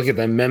 I mean, you look at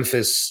them,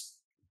 Memphis,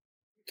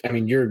 I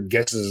mean, your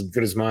guess is as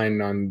good as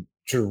mine on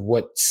sort of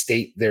what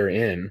state they're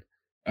in.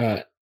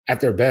 At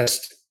their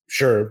best,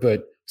 sure,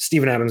 but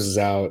Steven Adams is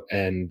out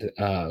and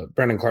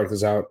Brandon Clark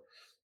is out.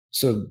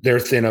 So they're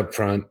thin up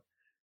front.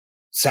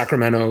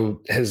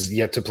 Sacramento has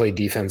yet to play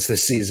defense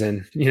this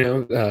season.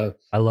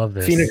 I love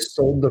this. Phoenix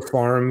sold the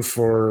farm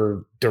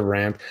for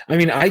Durant. I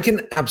mean, I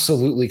can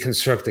absolutely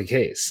construct a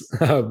case.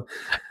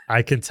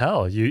 I can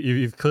tell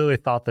you've clearly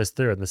thought this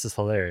through, and this is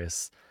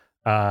hilarious.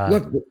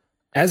 Look,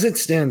 as it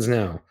stands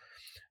now,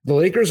 the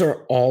Lakers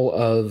are all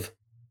of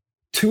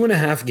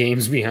 2.5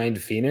 games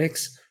behind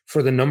Phoenix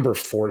for the number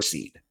 4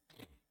 seed.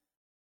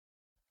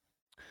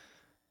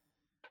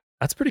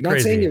 That's pretty Not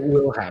crazy. saying it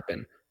will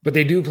happen, but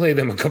they do play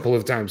them a couple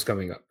of times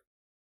coming up.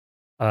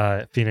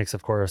 Phoenix,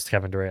 of course,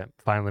 Kevin Durant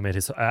finally made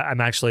his.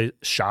 I'm actually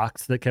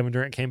shocked that Kevin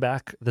Durant came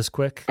back this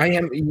quick. I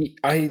am.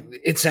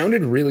 It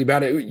sounded really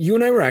bad. You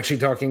and I were actually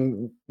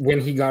talking when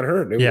he got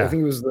hurt. Yeah. I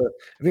think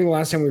the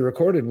last time we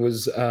recorded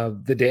was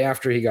the day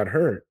after he got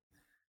hurt.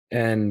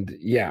 And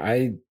yeah,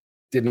 I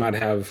did not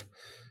have.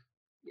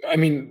 I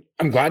mean,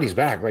 I'm glad he's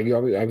back. Like, you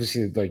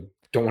obviously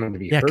don't want him to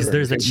be hurt. Yeah, because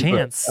there's a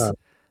chance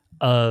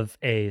of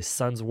a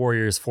Suns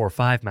Warriors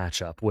 4-5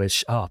 matchup.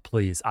 Which,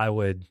 please, I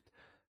would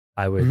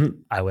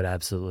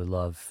absolutely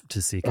love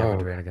to see Kevin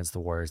Durant against the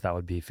Warriors. That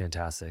would be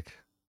fantastic.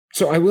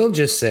 So I will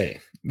just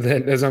say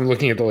that as I'm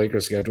looking at the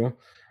Lakers schedule,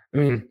 I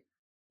mean,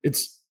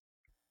 it's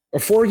a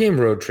 4-game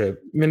road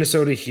trip,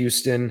 Minnesota,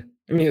 Houston.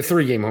 I mean, a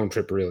 3-game home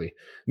trip, really.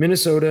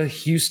 Minnesota,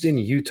 Houston,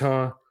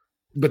 Utah,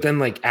 but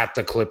then at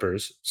the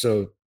Clippers.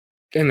 So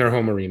in their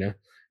home arena.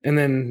 And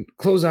then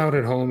close out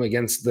at home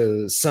against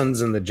the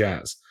Suns and the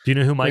Jazz. Do you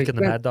know who Mike and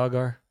the Mad Dog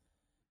are?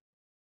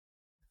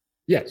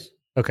 Yes.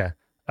 Okay.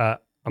 I'm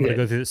going to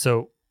go through.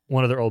 So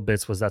one of their old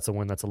bits was that's a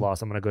win, that's a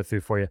loss. I'm going to go through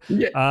for you.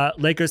 Yeah.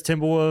 Lakers,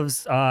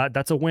 Timberwolves,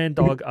 that's a win,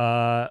 dog.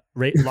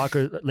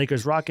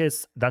 Lakers,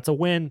 Rockets, that's a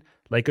win.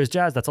 Lakers,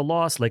 Jazz, that's a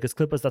loss. Lakers,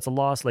 Clippers, that's a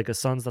loss. Lakers,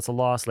 Suns, that's a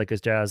loss. Lakers,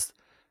 Jazz,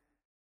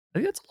 I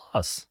think that's a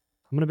loss.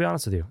 I'm going to be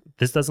honest with you.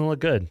 This doesn't look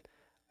good.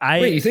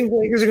 Wait, you think the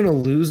Lakers are going to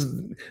lose?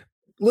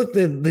 Look,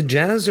 the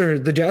Jazz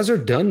are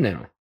done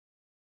now.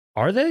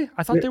 Are they?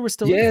 I thought they were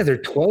still. Yeah, they're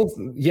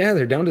 12th. Yeah,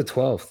 they're down to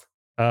 12th.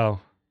 Oh,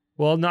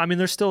 well, no, I mean,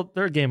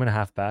 they're a game and a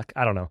half back.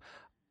 I don't know.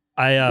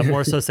 I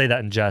more so say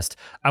that in jest.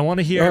 I want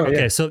to hear.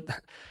 Okay, so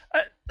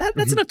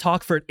that's gonna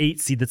talk for an 8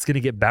 seed that's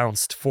gonna get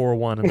bounced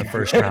 4-1 in the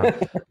first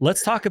round.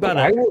 Let's talk about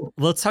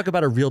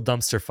a real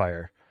dumpster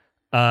fire.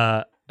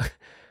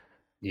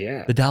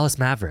 Yeah, the Dallas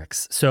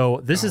Mavericks. So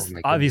this is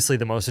obviously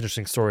the most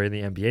interesting story in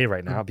the NBA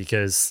right now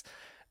because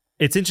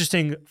it's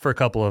interesting for a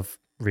couple of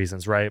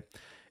reasons, right?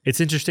 It's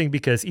interesting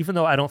because even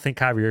though I don't think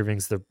Kyrie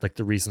Irving's the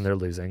reason they're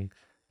losing,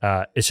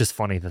 it's just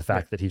funny the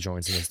fact that he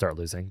joins and they start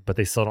losing, but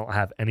they still don't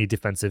have any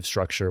defensive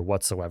structure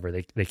whatsoever.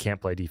 They can't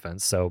play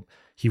defense, so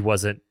he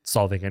wasn't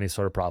solving any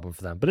sort of problem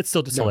for them. But it's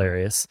still just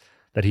hilarious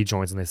that he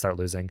joins and they start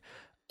losing.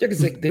 Yeah,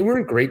 because they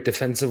weren't great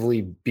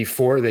defensively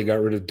before they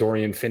got rid of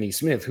Dorian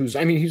Finney-Smith,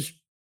 he's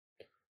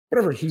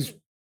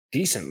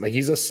decent.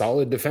 He's a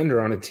solid defender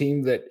on a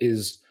team that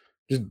is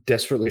just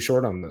desperately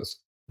short on this.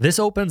 This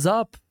opens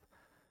up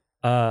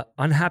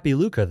unhappy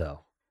Luka,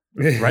 though,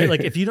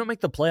 right? If you don't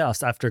make the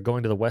playoffs after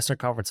going to the Western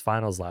Conference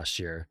Finals last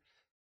year,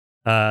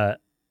 I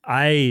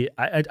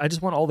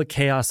just want all the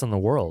chaos in the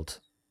world,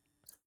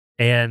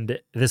 and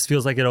this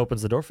feels like it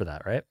opens the door for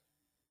that, right?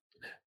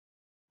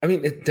 I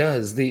mean, it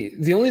does.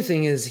 The only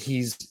thing is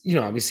he's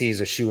obviously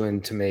he's a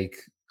shoo-in to make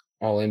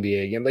All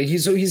NBA again.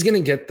 He's going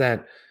to get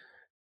that.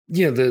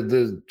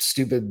 The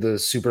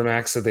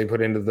supermax that they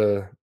put into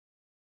the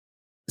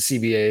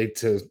CBA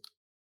to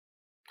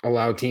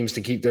allow teams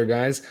to keep their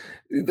guys.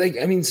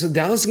 So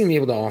Dallas is going to be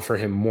able to offer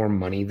him more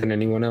money than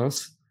anyone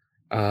else.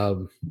 My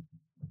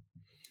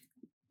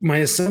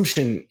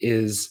assumption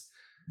is,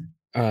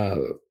 I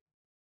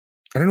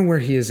don't know where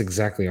he is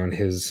exactly on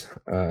his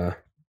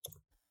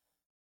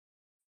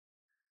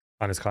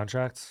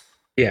contract.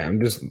 Yeah,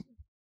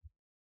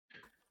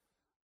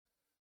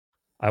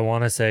 I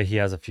want to say he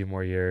has a few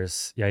more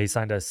years. Yeah, he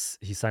signed a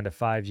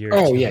 5-year.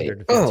 Oh, yeah.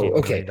 Oh,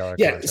 okay.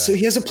 Yeah, contract. So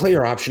he has a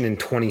player option in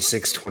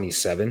 26,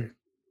 27.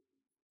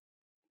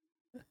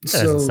 That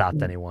doesn't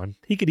stop anyone.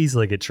 He could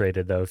easily get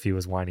traded, though, if he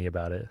was whiny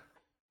about it.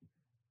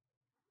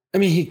 I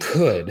mean, he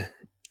could.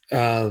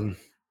 I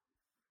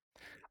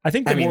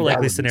think the more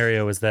likely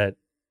scenario is that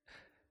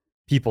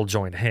people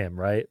join him,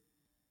 right?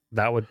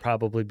 That would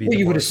probably be. Well,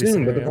 you would assume,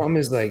 scenario. But the problem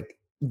is,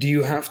 do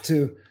you have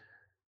to?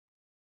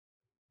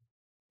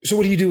 So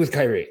what do you do with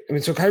Kyrie? I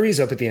mean, so Kyrie's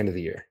up at the end of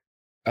the year.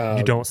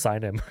 You don't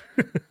sign him.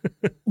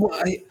 Well,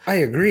 I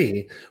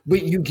agree,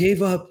 but you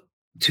gave up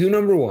 2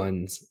 number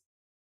ones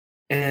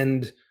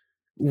and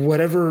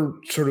whatever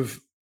sort of,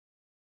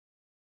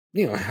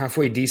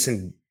 halfway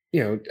decent,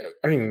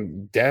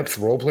 depth,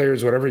 role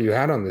players, whatever you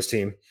had on this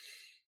team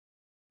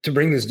to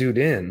bring this dude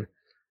in.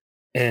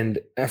 And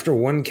after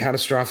one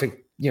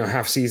catastrophic,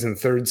 half season,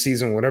 third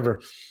season,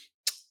 whatever,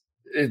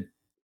 it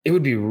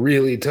would be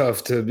really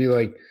tough to be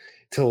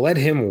to let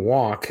him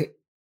walk.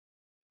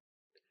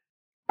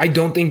 I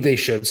don't think they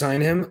should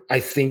sign him. I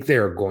think they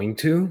are going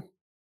to,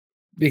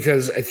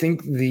 because I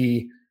think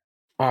the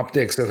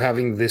optics of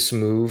having this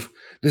move,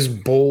 this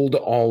bold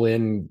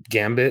all-in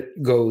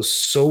gambit, go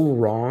so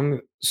wrong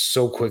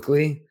so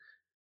quickly.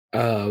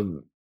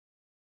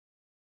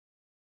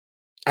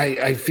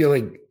 I feel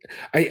like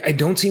I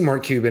don't see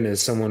Mark Cuban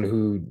as someone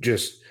who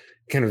just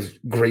kind of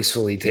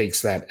gracefully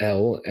takes that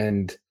L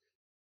and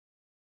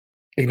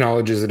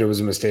acknowledges that it was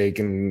a mistake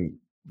and,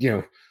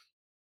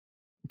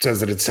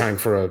 says that it's time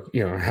for a,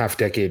 half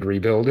decade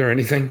rebuild or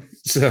anything.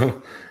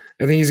 So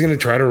I think he's going to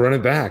try to run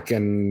it back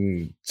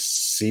and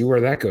see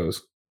where that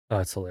goes. Oh,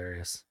 it's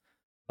hilarious.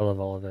 I love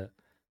all of it.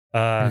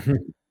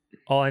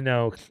 All I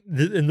know,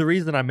 and the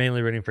reason I'm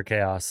mainly rooting for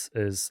chaos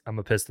is I'm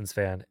a Pistons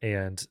fan,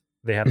 and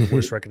they have the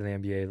worst record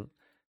in the NBA.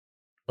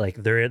 Like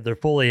they're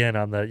fully in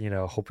on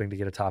the hoping to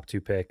get a top 2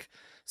 pick.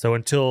 So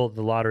until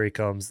the lottery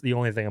comes, the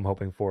only thing I'm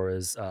hoping for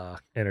is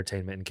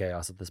entertainment and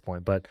chaos at this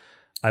point. But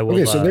I will.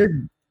 Okay, so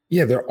they're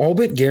all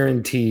but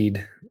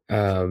guaranteed.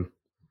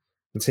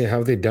 Let's see, how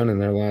have they done in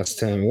their last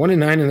 10?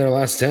 1-9 in their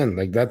last 10.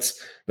 Like that's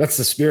the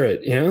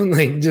spirit,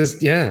 like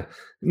just.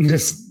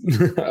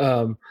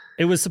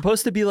 It was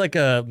supposed to be like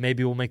a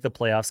maybe we'll make the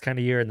playoffs kind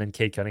of year, and then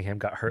Cade Cunningham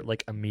got hurt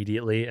like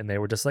immediately, and they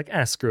were just like,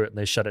 screw it, and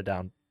they shut it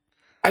down.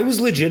 I was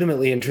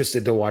legitimately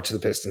interested to watch the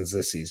Pistons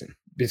this season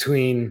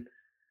between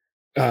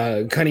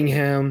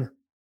Cunningham,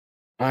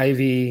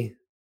 Ivy,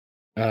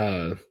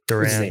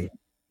 Durant.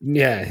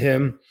 Yeah,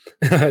 him.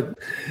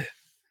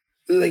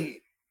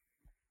 Like,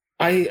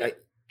 I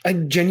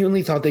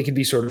genuinely thought they could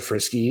be sort of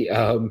frisky.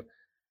 And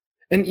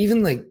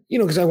even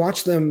because I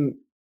watched them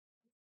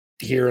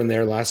here and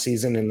there last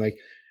season, and I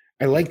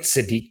liked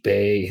Sadiq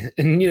Bey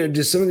and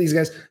just some of these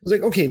guys. I was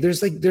like, okay,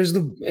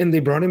 and they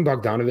brought in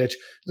Bogdanovich. I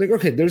was like,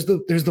 okay, there's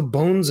the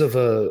bones of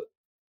a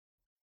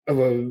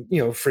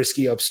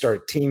frisky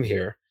upstart team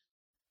here.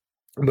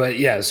 But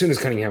yeah, as soon as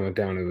Cunningham went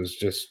down, it was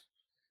just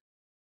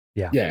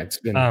it's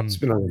been a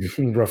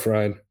rough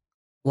ride.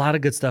 A lot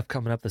of good stuff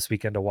coming up this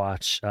weekend to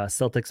watch.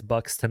 Celtics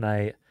Bucks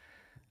tonight.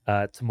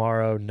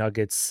 Tomorrow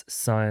Nuggets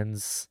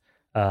Suns.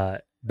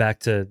 Back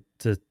to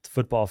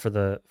football for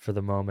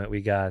the moment.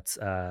 We got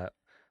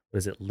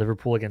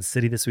Liverpool against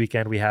City this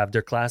weekend. We have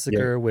their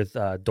Clasico with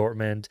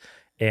Dortmund.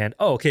 And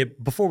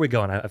before we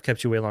go, and I've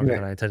kept you way longer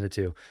than I intended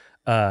to.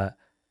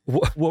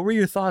 What were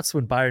your thoughts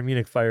when Bayern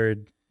Munich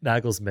fired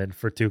Nagelsmann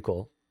for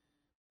Tuchel?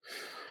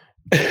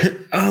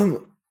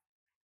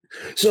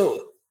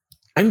 So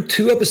I'm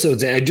 2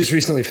 episodes in. I just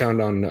recently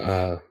found on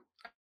I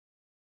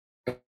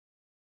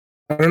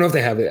don't know if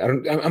they have it.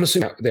 I'm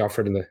assuming they offer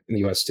it in the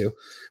US too,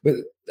 but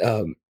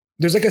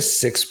there's like a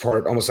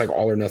 6-part, almost like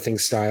All or Nothing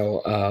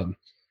style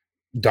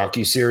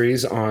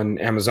docu-series on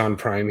Amazon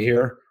Prime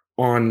here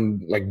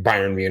on like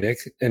Bayern Munich,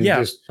 and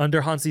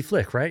under Hansi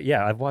Flick, right?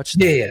 Yeah, I've watched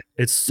that. Yeah,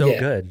 it's so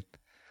good.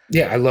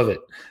 Yeah, I love it.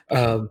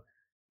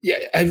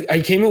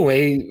 I came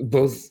away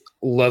both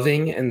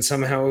loving and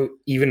somehow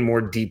even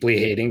more deeply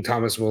hating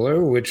Thomas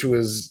Muller, which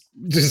was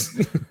just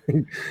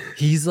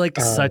he's like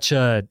such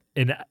a,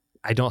 and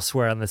I don't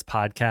swear on this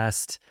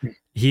podcast,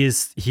 he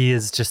is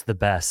just the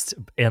best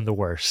and the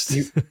worst.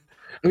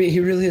 He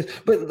really is.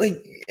 But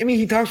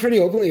he talks pretty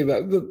openly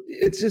about it, but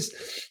it's just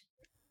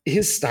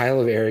his style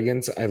of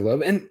arrogance I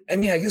love. And I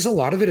guess a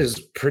lot of it is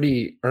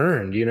pretty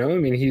earned,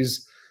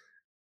 he's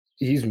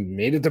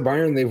made it to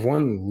Bayern. They've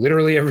won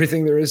literally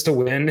everything there is to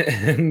win.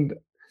 And,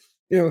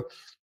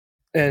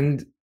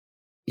 and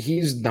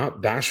he's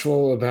not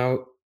bashful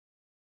about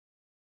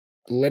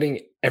letting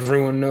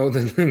everyone know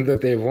that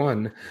they've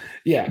won.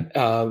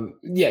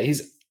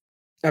 He's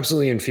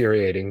absolutely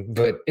infuriating,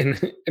 but in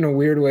a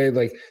weird way,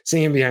 like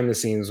seeing him behind the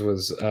scenes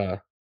was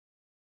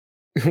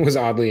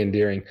oddly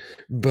endearing.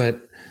 But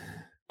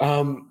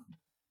look,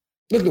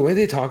 the way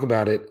they talk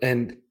about it,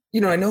 and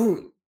I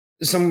know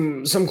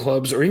some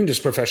clubs or even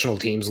just professional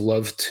teams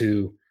love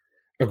to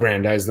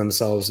aggrandize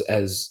themselves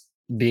as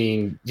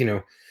being,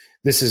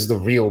 this is the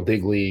real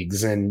big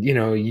leagues, and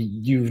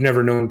you've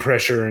never known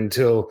pressure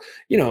until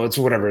it's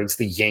whatever. It's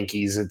the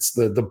Yankees. It's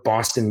the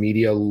Boston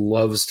media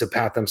loves to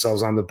pat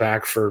themselves on the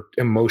back for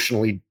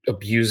emotionally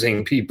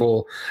abusing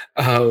people.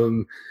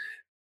 Who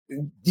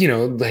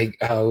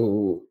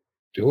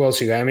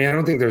else you got? I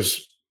don't think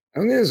there's a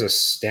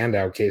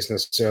standout case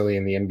necessarily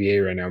in the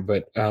NBA right now,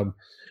 but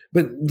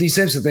these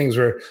types of things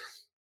where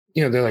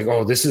they're like,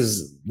 oh, this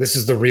is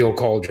the real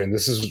cauldron.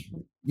 This is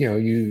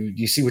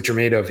you see what you're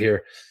made of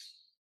here.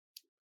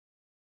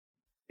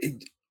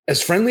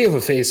 As friendly of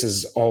a face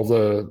as all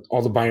the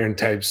Bayern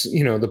types,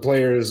 the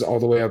players all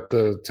the way up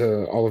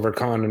to Oliver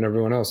Kahn and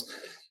everyone else,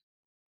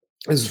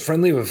 as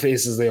friendly of a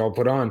face as they all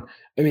put on.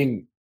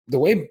 The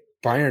way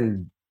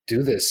Bayern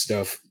do this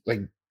stuff, like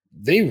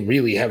they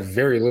really have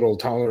very little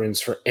tolerance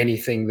for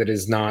anything that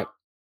is not,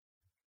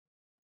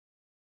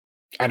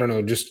 I don't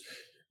know, just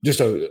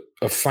a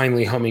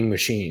finely humming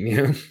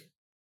machine,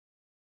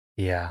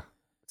 Yeah,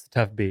 it's a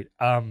tough beat.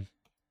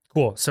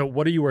 Cool. So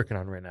what are you working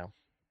on right now?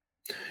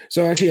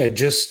 So actually, I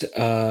just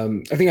I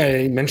think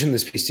I mentioned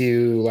this piece to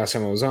you last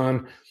time I was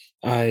on.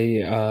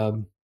 I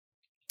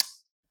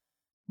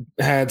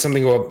had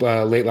something go up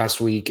late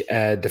last week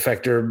at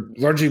Defector,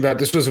 largely about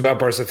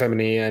Barca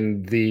Femeni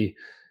and the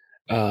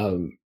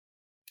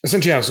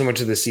essentially how so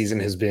much of the season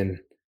has been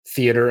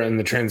theater and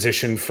the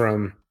transition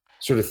from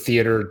sort of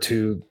theater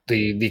to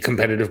the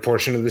competitive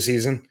portion of the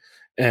season,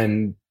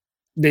 and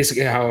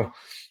basically how,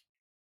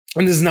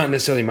 and this is not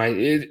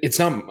necessarily it's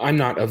not, I'm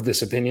not of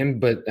this opinion,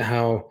 but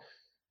how,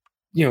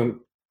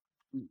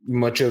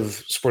 much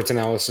of sports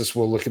analysis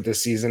will look at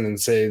this season and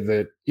say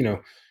that,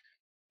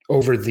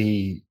 over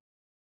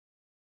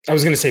I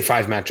was going to say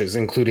 5 matches,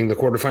 including the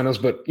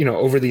quarterfinals, but,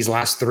 over these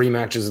last 3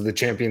 matches of the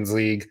Champions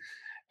League,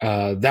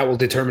 that will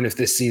determine if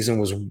this season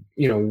was,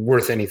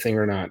 worth anything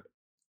or not.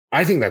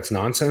 I think that's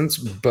nonsense,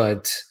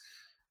 but,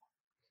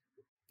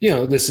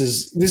 this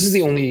is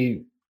the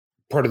only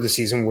part of the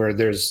season where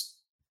there's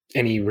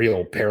any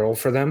real peril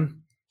for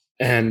them.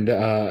 And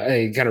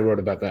I kind of wrote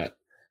about that.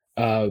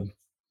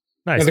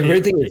 Nice. The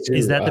great thing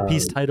is that the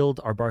piece titled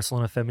 "Are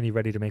Barcelona Femeni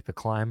Ready to Make the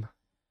Climb"?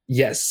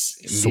 Yes,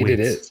 indeed. Sweet. It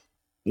is.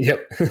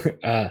 Yep.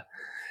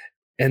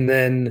 And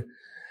then,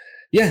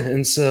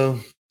 and so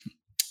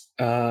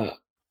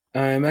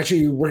I'm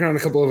actually working on a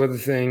couple of other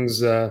things,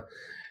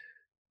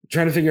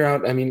 trying to figure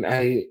out. I mean,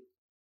 I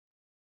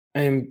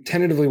am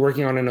tentatively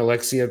working on an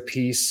Alexia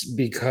piece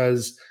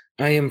because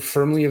I am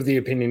firmly of the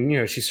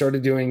opinion, she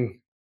started doing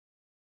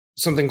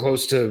something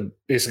close to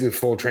basically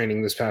full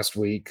training this past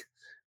week,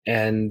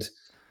 and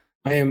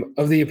I am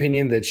of the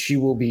opinion that she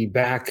will be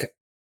back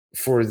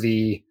for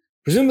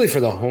presumably for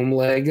the home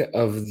leg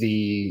of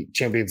the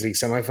Champions League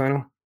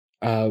semifinal.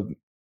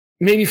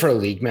 Maybe for a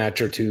league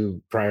match or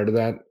 2 prior to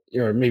that,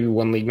 or maybe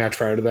 1 league match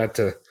prior to that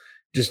to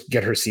just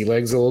get her sea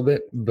legs a little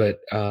bit.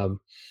 But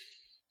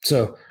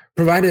so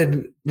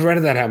provided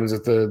that happens,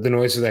 if the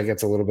noise of that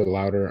gets a little bit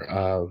louder,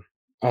 I'll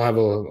have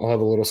a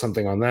little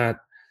something on that.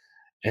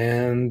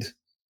 And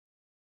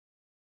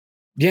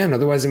and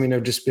otherwise, I mean,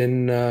 I've just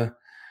been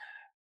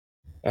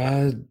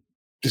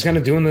just kind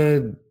of doing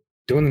the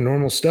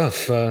normal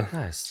stuff.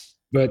 Nice.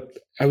 But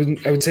I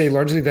would say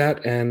largely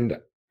that, and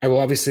I will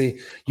obviously,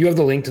 you have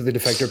the link to the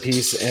Defector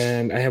piece,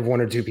 and I have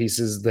 1 or 2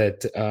 pieces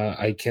that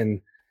I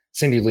can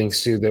send you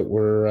links to that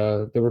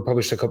were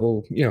published a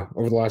couple,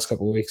 over the last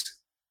couple of weeks.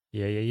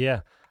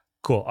 Yeah.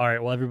 Cool. All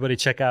right. Well, everybody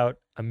check out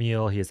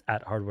Emil. He is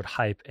at Hardwood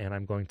Hype, and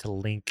I'm going to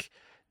link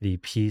the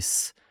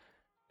piece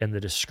in the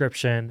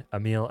description.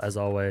 Emil, as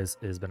always,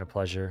 it has been a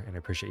pleasure, and I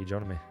appreciate you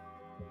joining me.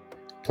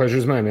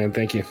 Pleasure's mine, man.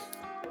 Thank you.